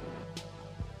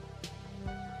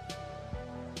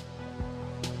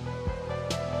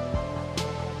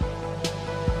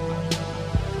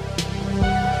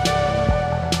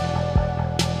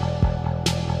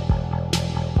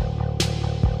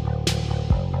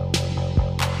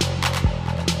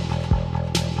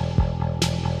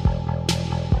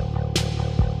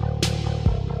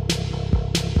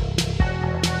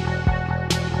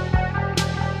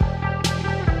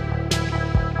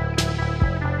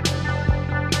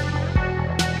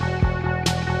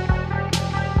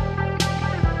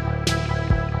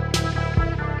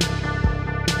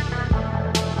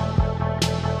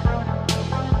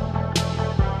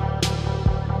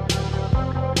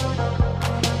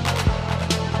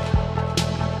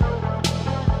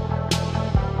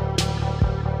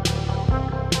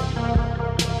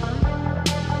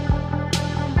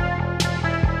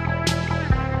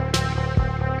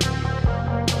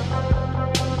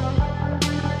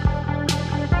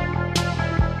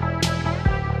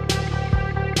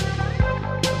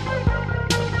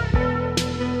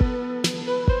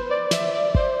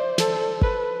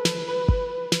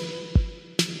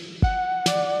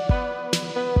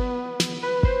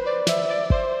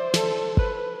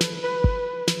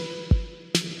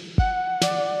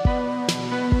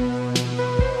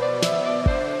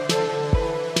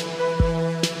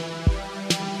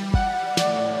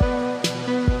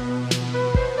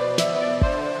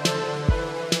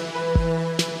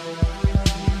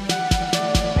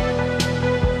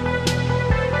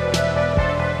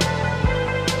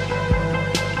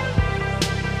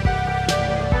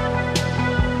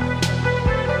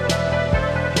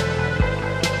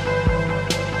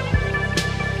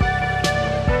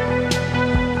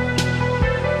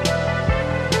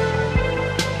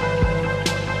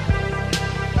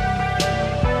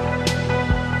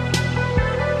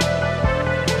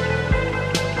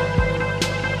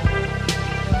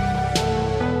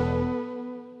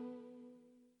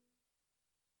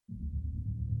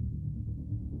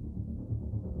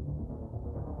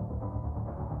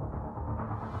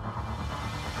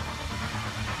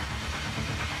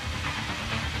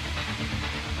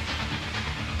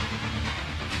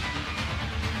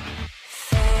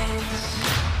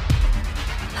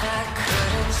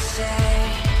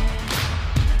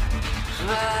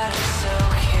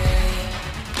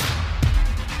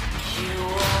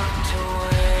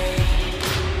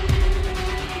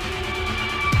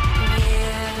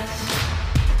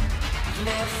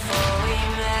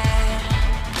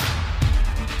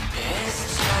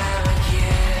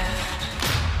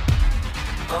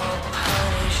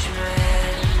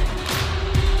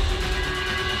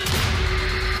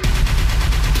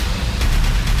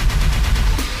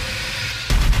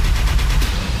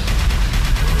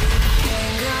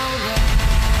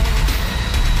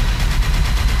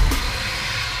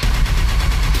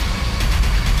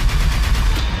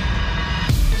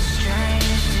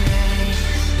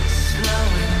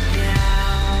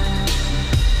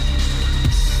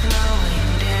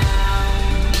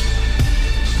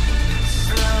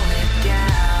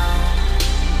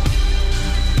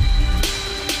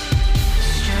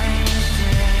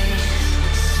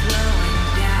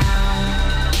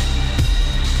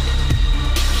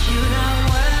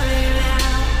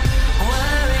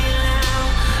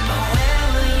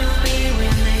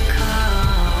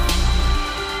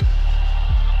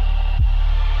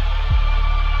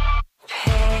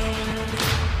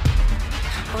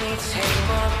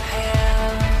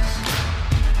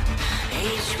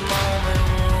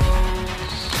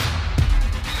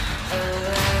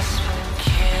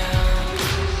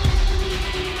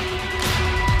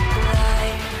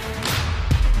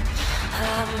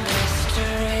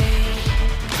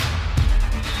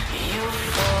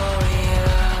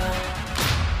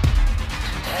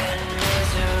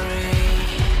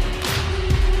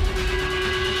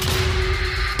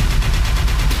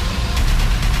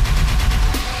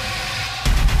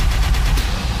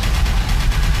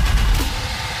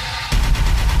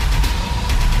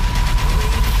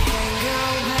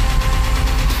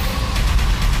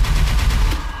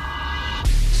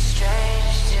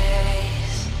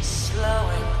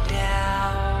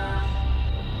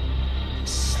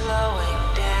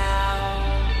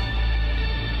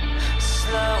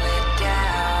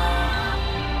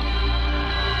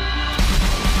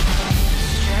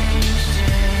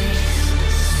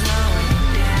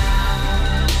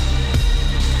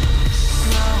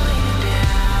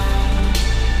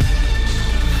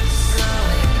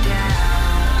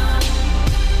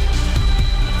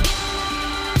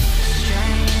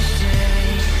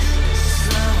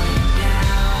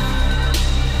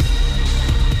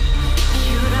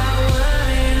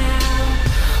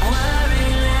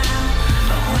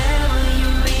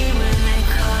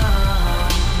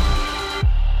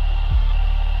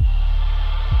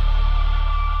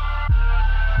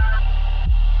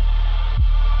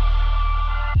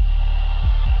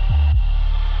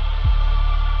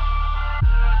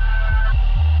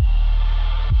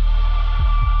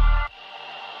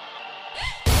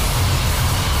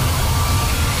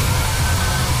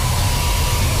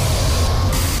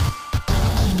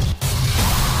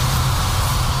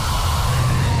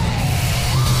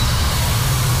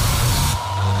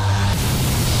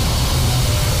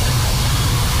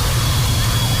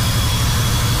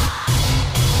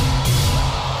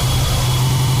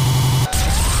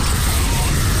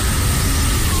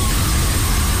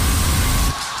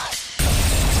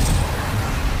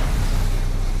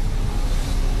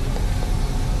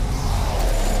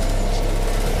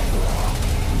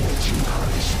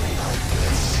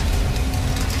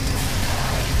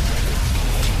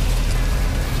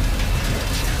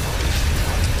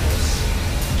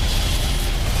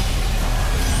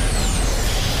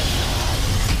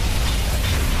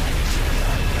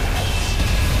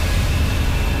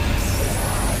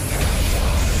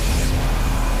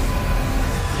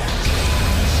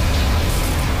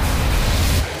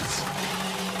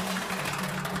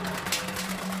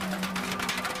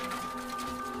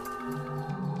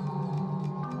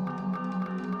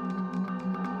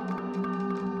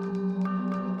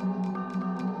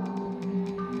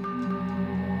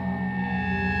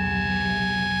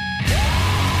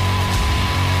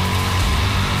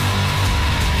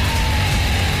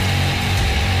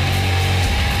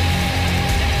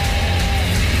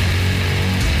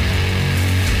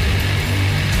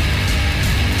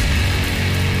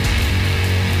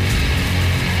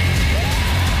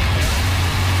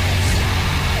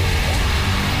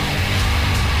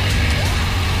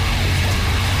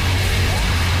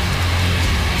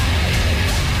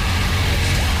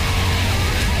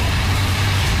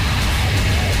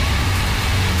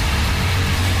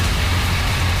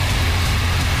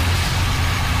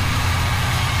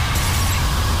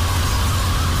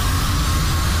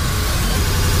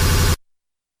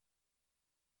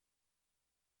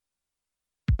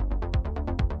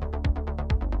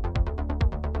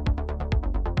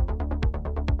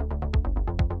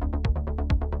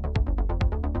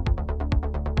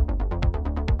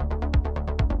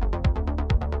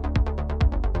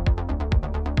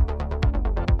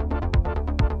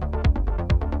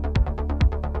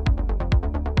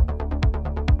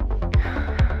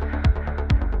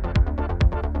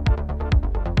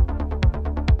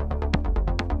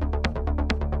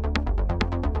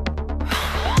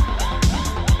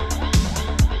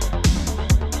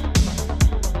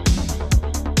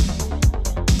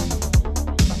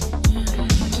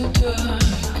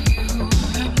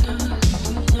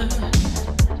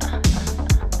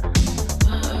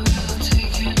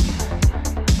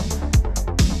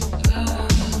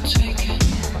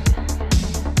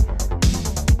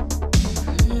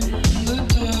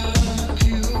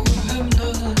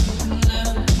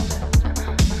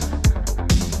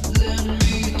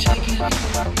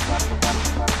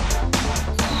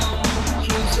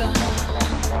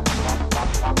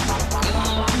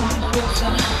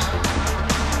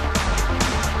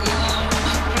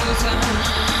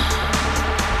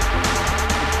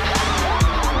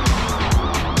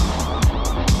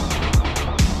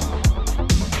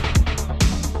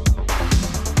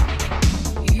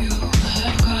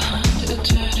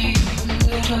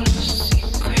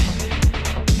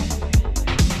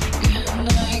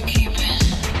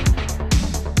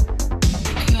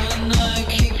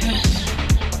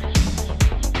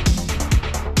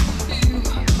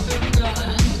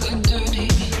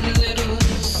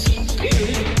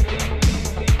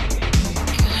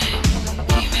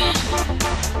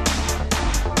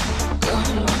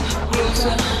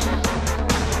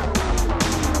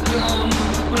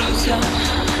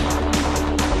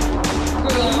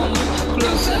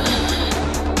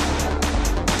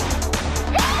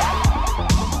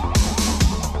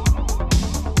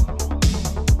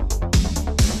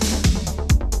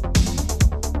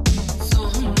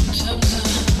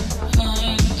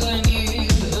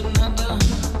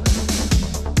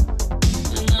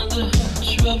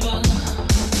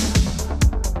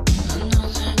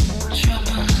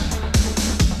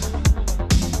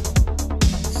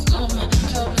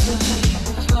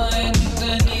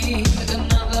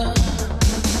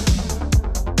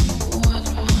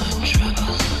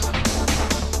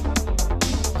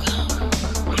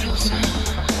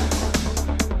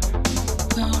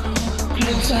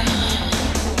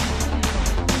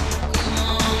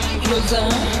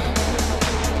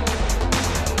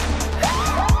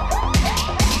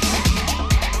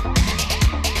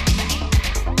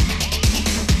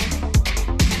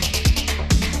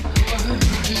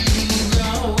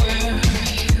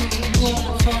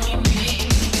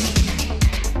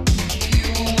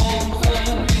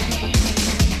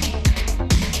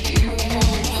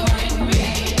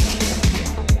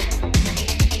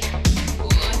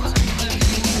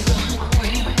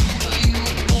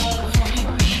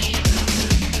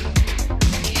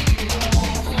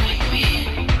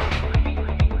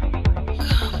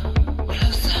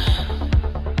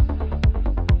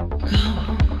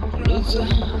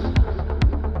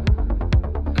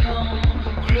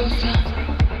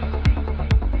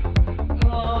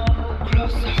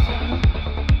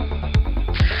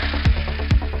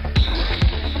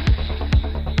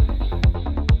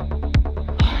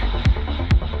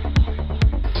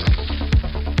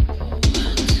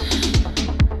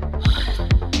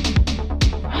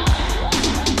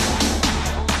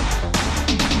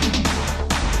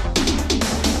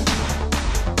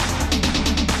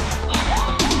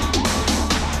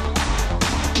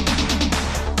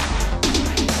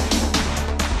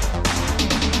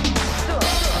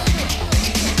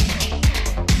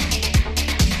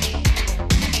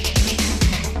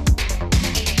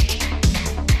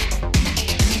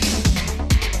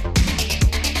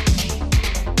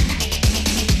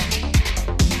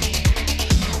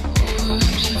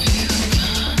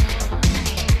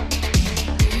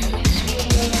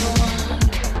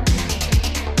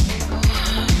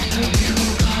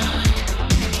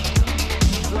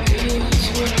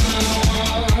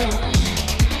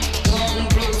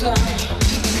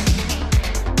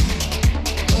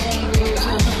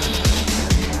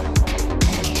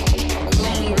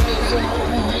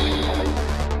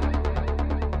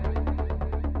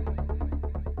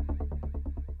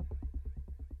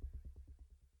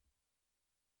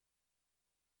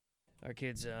 Our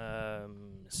kids,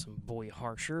 some Boy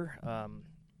Harsher,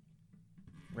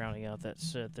 rounding out that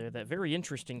set there, that very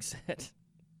interesting set.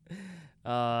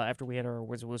 After we had our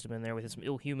Words of Wisdom in there, we had some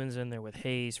Ill Humans in there with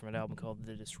Haze from an album called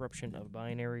The Disruption of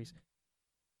Binaries.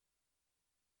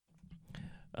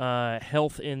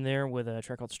 Health in there with a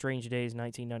track called Strange Days,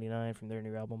 1999, from their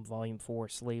new album, Volume 4,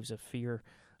 Slaves of Fear.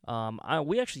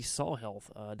 We actually saw Health.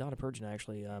 Donna Purgeon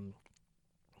actually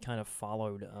kind of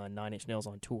followed Nine Inch Nails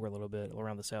on tour a little bit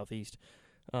around the Southeast.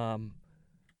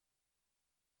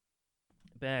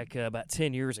 Back about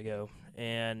 10 years ago,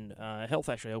 and Health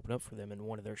actually opened up for them in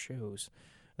one of their shows.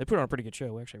 They put on a pretty good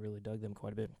show. Actually, I really dug them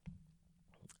quite a bit.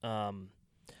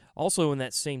 Also, in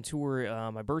that same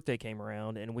tour, my birthday came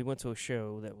around, and we went to a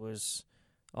show that was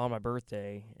on my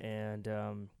birthday, and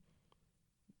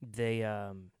they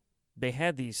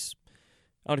had these.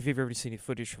 I don't know if you've ever seen any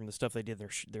footage from the stuff they did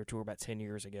their tour about 10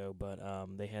 years ago, but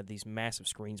they had these massive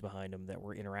screens behind them that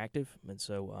were interactive, and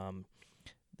so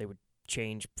they would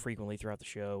change frequently throughout the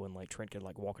show, and like Trent could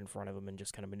like walk in front of him and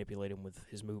just kind of manipulate him with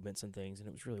his movements and things, and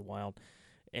it was really wild.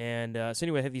 And so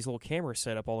anyway, I had these little cameras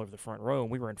set up all over the front row,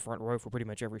 and we were in front row for pretty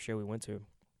much every show we went to.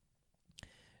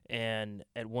 And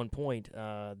at one point,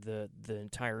 the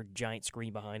entire giant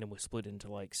screen behind him was split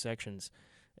into like sections,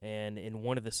 and in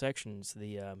one of the sections,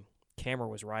 the camera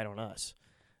was right on us,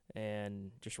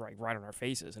 and just right on our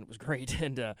faces, and it was great.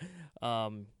 And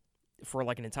for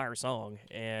like an entire song,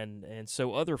 and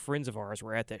so other friends of ours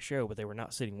were at that show, but they were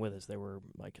not sitting with us. They were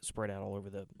like spread out all over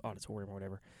the auditorium or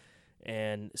whatever.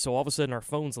 And so all of a sudden our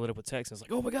phones lit up with text, and it's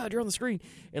like, oh my God, you're on the screen.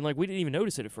 And like we didn't even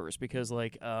notice it at first, because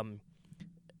like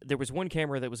there was one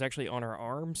camera that was actually on our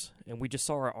arms, and we just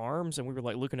saw our arms, and we were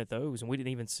like looking at those, and we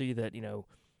didn't even see that, you know,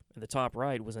 at the top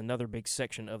right was another big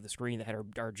section of the screen that had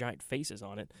our giant faces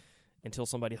on it, until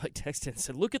somebody like texted and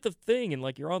said, look at the thing, and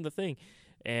like you're on the thing.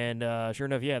 And sure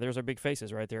enough, yeah, there's our big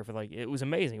faces right there. For like, it was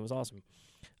amazing. It was awesome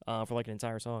for like an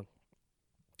entire song.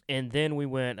 And then we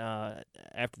went,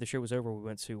 after the show was over, we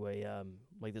went to a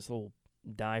like this little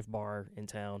dive bar in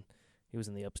town. It was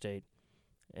in the upstate,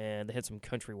 and they had some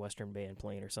country western band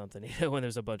playing or something. You know, and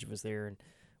there's a bunch of us there, and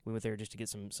we went there just to get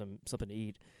something to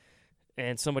eat.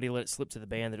 And somebody let it slip to the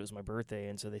band that it was my birthday,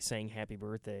 and so they sang "Happy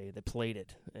Birthday." They played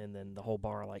it, and then the whole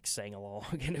bar like sang along,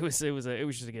 and it was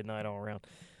just a good night all around.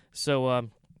 So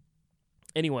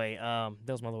anyway,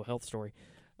 that was my little health story.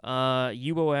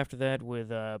 Yubo after that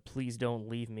with "Please Don't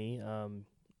Leave Me"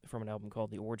 from an album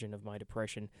called "The Origin of My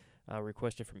Depression,"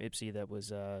 requested from Ipsy. That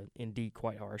was indeed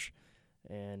quite harsh.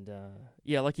 And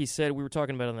yeah, like he said, we were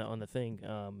talking about on the thing,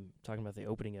 talking about the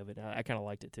opening of it. I kind of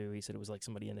liked it too. He said it was like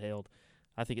somebody inhaled.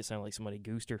 I think it sounded like somebody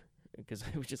goosed her, because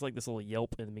it was just like this little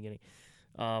yelp in the beginning.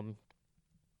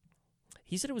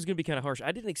 He said it was going to be kind of harsh.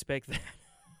 I didn't expect that.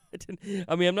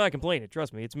 I mean, I'm not complaining.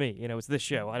 Trust me, it's me. You know, it's this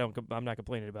show. I'm not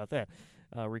complaining about that.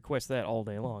 Request that all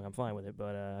day long. I'm fine with it,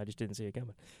 but I just didn't see it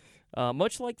coming.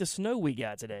 Much like the snow we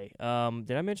got today.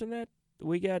 Did I mention that?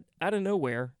 We got out of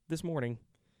nowhere this morning,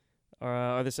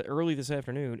 or early this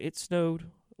afternoon. It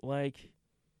snowed like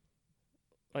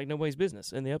nobody's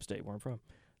business in the upstate where I'm from.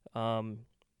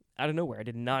 Out of nowhere. I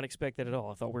did not expect that at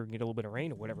all. I thought we were going to get a little bit of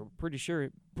rain or whatever. Pretty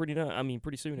soon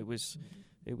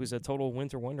it was a total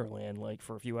winter wonderland, like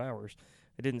for a few hours.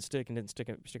 It didn't stick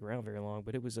around very long,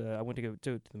 but it was I went to go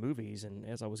to the movies, and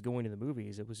as I was going to the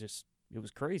movies, it was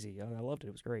crazy. I loved it.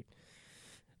 It was great.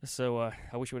 So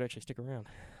I wish it would actually stick around.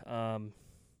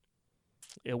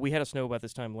 We had a snow about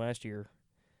this time last year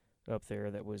up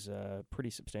there that was pretty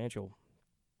substantial,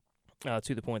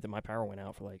 to the point that my power went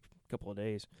out for like a couple of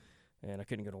days, and I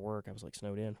couldn't go to work. I was like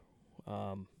snowed in.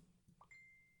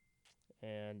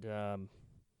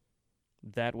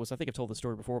 That was, I think I've told the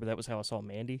story before, but that was how I saw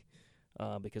Mandy,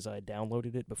 because I had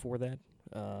downloaded it before that,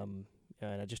 and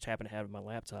I just happened to have it on my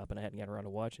laptop, and I hadn't gotten around to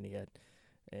watching it yet,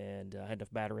 and I had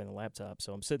enough battery in the laptop,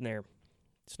 so I'm sitting there,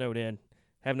 snowed in,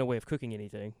 have no way of cooking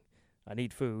anything. I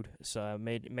need food, so I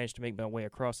managed to make my way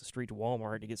across the street to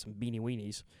Walmart to get some Beanie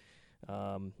Weenies,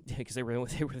 because they were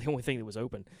the only thing that was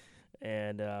open,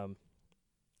 and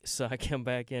so I come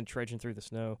back in, trudging through the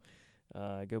snow,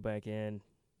 go back in,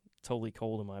 totally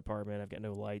cold in my apartment. I've got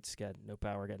no lights, got no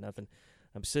power, got nothing.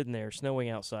 I'm sitting there, snowing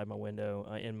outside my window,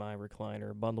 in my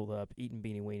recliner, bundled up, eating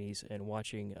Beanie Weenies, and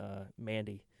watching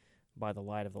Mandy by the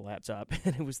light of the laptop.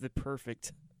 And it was the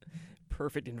perfect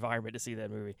environment to see that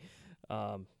movie.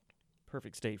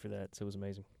 Perfect state for that, so it was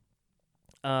amazing.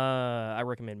 I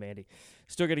recommend Mandy.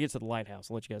 Still got to get to the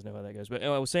Lighthouse. I'll let you guys know how that goes. But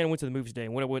I was saying I went to the movies today,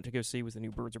 and what I went to go see was the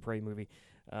new Birds of Prey movie.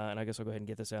 And I guess I'll go ahead and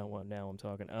get this out now I'm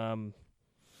talking.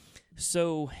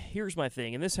 So here's my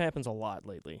thing, and this happens a lot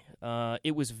lately.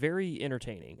 It was very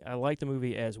entertaining. I liked the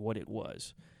movie as what it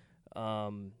was.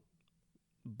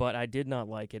 But I did not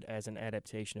like it as an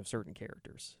adaptation of certain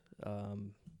characters.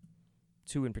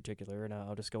 Two in particular, and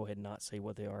I'll just go ahead and not say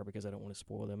what they are because I don't want to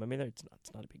spoil them. I mean, it's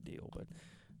not a big deal, but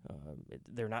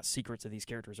they're not secrets that these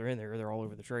characters are in there. They're all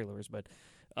over the trailers, but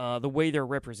the way they're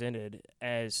represented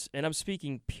as, and I'm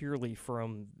speaking purely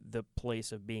from the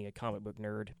place of being a comic book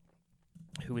nerd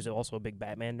who is also a big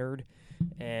Batman nerd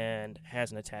and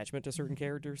has an attachment to certain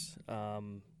characters.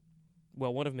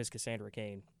 Well, one of them is Cassandra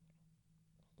Cain,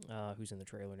 who's in the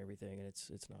trailer and everything, and it's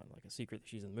not like a secret that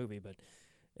she's in the movie, but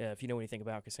if you know anything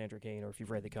about Cassandra Cain or if you've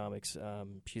read the comics,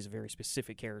 she's a very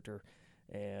specific character,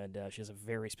 and she has a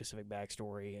very specific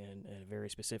backstory and a very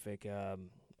specific,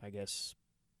 I guess,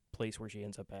 place where she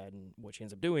ends up at and what she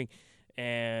ends up doing,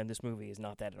 and this movie is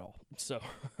not that at all. So,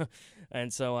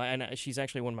 and she's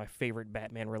actually one of my favorite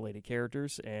Batman-related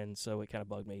characters, and so it kind of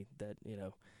bugged me that,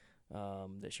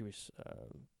 that she was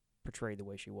portrayed the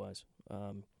way she was.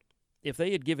 If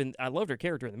they had given, I loved her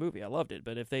character in the movie, I loved it,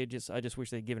 but if they I just wish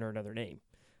they'd given her another name.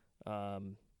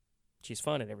 She's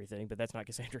fun and everything, but that's not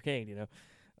Cassandra Cain,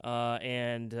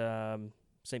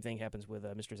 same thing happens with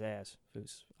Mr. Zsasz,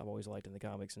 who's I've always liked in the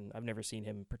comics, and I've never seen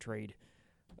him portrayed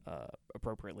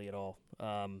appropriately at all.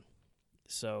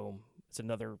 So it's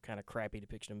another kind of crappy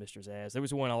depiction of Mr. Zsasz. There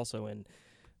was one also in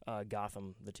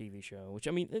Gotham, the TV show, which,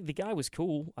 I mean, the guy was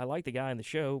cool. I like the guy in the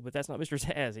show, but that's not Mr.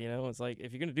 Zsasz, It's like,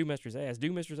 if you're going to do Mr. Zsasz,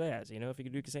 do Mr. Zsasz, If you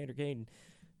can do Cassandra Cain,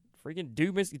 freaking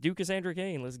do Cassandra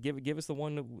Cain. Let's give us the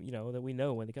one that, that we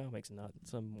know in the comics and not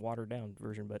some watered-down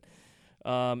version. But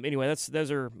anyway,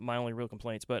 those are my only real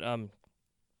complaints. But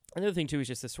another thing, too, is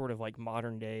just this sort of, like,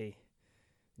 modern-day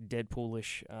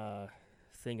Deadpool-ish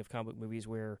thing of comic book movies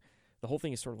where the whole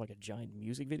thing is sort of like a giant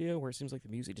music video where it seems like the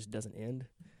music just doesn't end.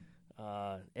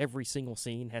 Every single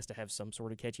scene has to have some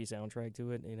sort of catchy soundtrack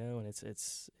to it, and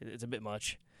it's a bit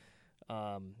much.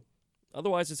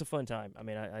 Otherwise, it's a fun time. I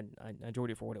mean, I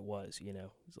enjoyed it for what it was,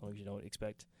 as long as you don't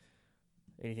expect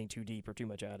anything too deep or too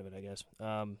much out of it, I guess.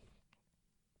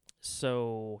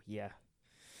 So, yeah.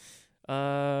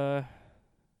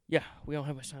 Yeah, we don't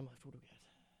have much time left. What do we got?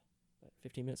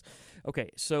 15 minutes.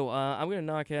 Okay, so I'm going to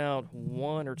knock out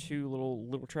one or two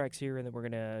little tracks here, and then we're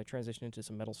going to transition into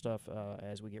some metal stuff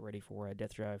as we get ready for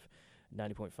Death Drive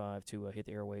 90.5 to hit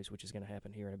the airwaves, which is going to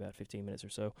happen here in about 15 minutes or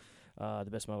so.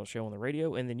 The best metal show on the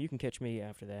radio, and then you can catch me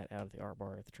after that out at the Art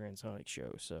Bar at the Transonic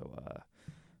show. So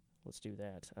let's do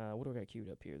that. What do I got queued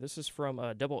up here? This is from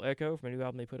Double Echo, from a new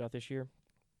album they put out this year.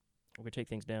 We're going to take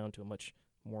things down to a much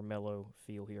more mellow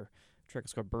feel here. The track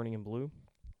is called Burning in Blue.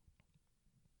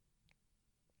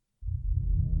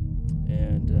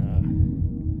 And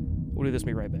we'll do this and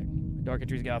be right back. Dark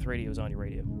Entries Goth Radio is on your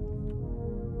radio.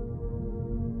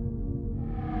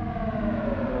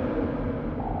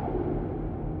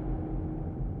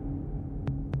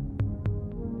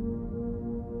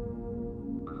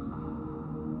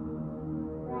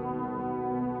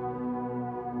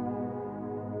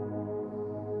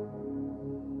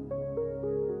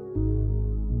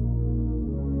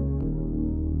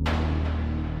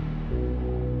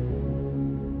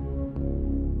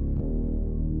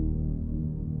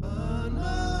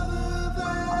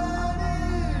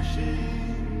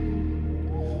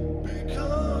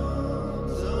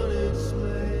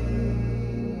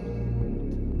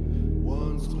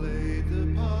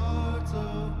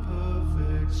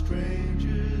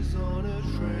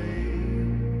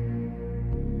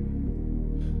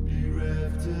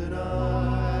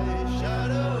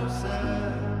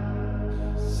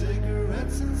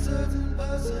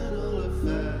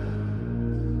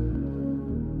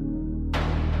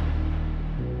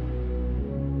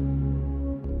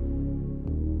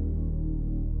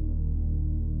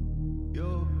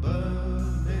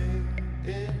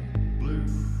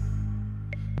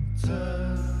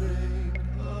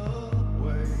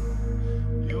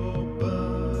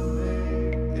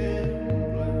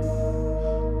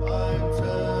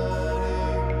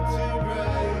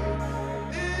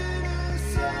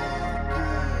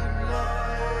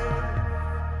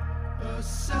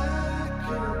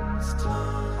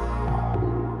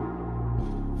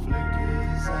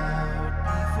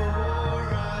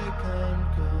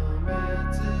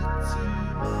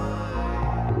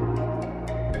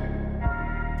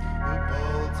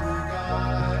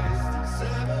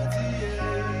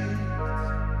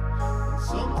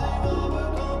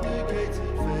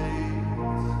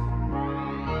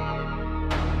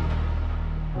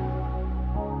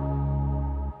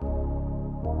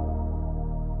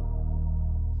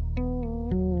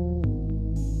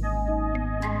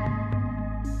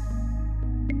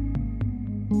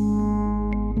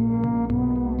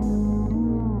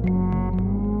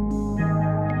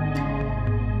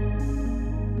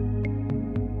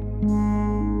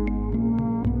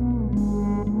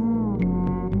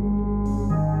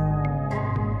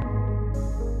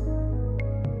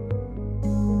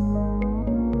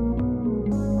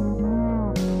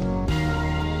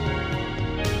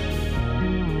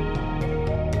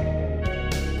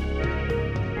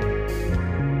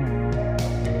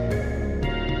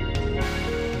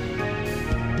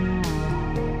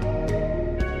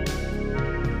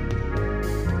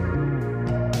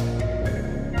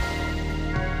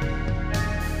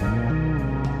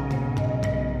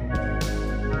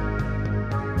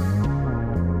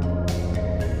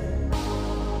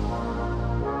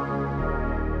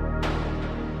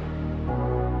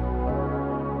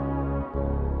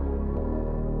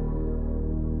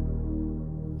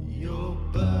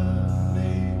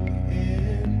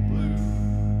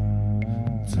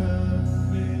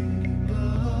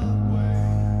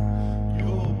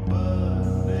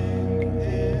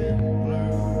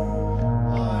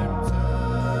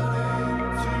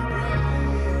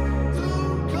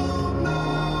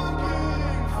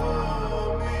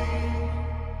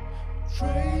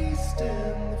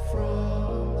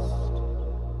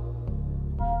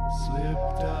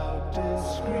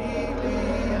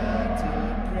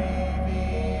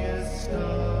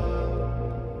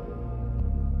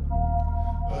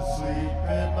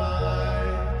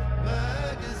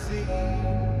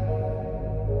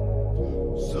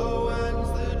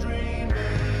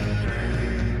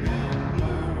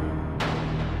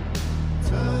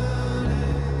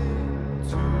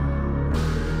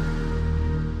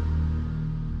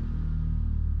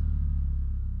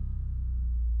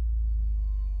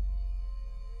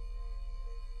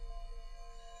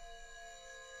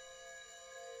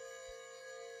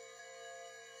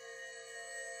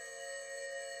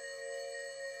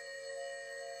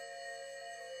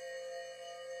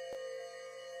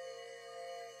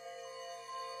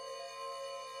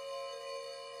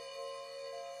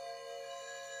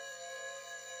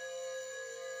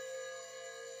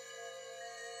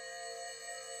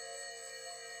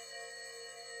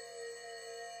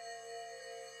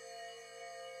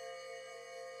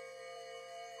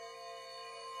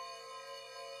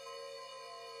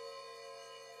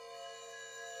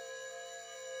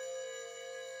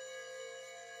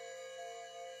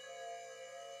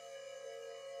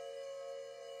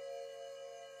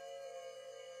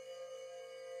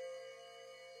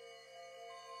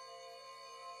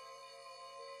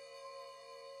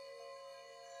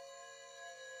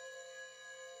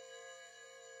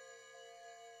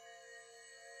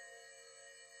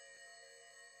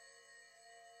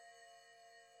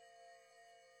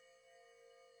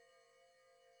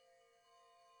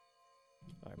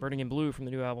 All right, Burning in Blue from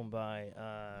the new album by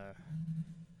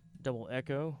Double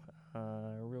Echo.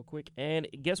 Real quick. And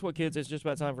guess what, kids? It's just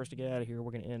about time for us to get out of here.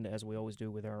 We're going to end, as we always do,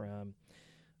 with our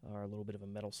little bit of a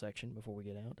metal section before we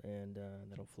get out, and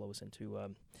that'll flow us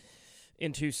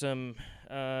into some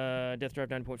Death Drive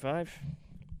 90.5.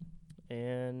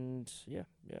 And, yeah.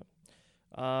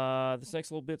 This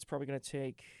next little bit's probably going to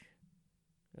take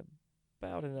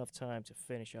about enough time to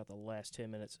finish out the last 10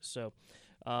 minutes. So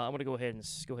I'm going to go ahead and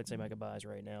say my goodbyes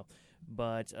right now.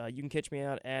 But you can catch me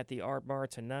out at the Art Bar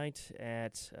tonight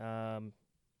for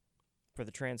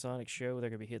the Transonic show. They're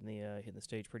going to be hitting the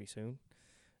stage pretty soon.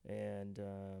 And,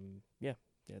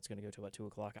 it's going to go till about 2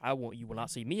 o'clock. You will not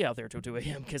see me out there till 2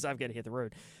 a.m. because I've got to hit the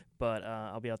road. But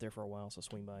I'll be out there for a while, so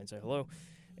swing by and say hello.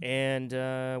 And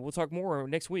we'll talk more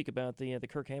next week about the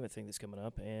Kirk Hammett thing that's coming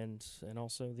up, and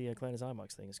also the Clan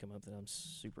Zymox thing that's coming up that I'm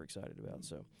super excited about.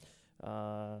 So,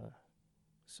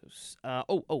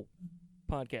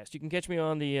 podcast. You can catch me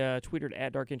on the Twitter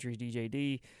at Dark Entries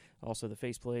DJD, also the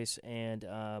Faceplace, and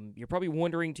you're probably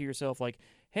wondering to yourself, like,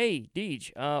 hey,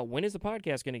 Deej, when is the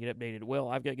podcast going to get updated? Well,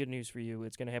 I've got good news for you.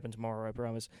 It's going to happen tomorrow, I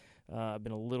promise. I've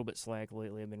been a little bit slack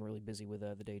lately. I've been really busy with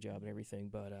the day job and everything,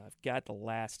 but I've got the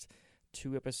last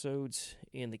 2 episodes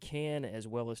in the can, as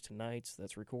well as tonight's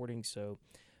that's recording, so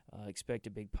expect a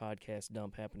big podcast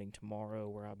dump happening tomorrow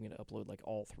where I'm going to upload like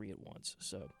all 3 at once,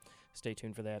 so stay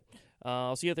tuned for that.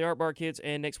 I'll see you at the Art Bar, kids,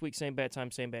 and next week, same bat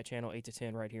time, same bat channel, 8 to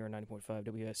 10 right here on 90.5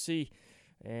 WSC.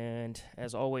 And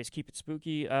as always, keep it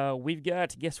spooky. We've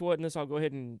got, guess what, and this I'll go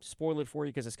ahead and spoil it for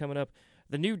you because it's coming up,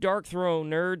 the new Dark Throne,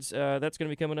 nerds. That's going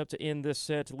to be coming up to end this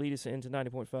set, to lead us into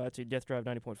 90.5, to Death Drive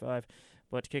 90.5.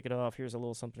 But to kick it off, here's a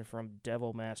little something from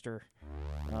Devil Master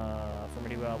from a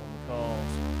new album called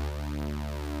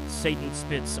Satan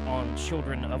Spits on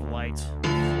Children of Light.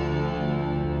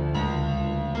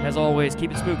 As always,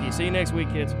 keep it spooky. See you next week,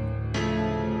 kids.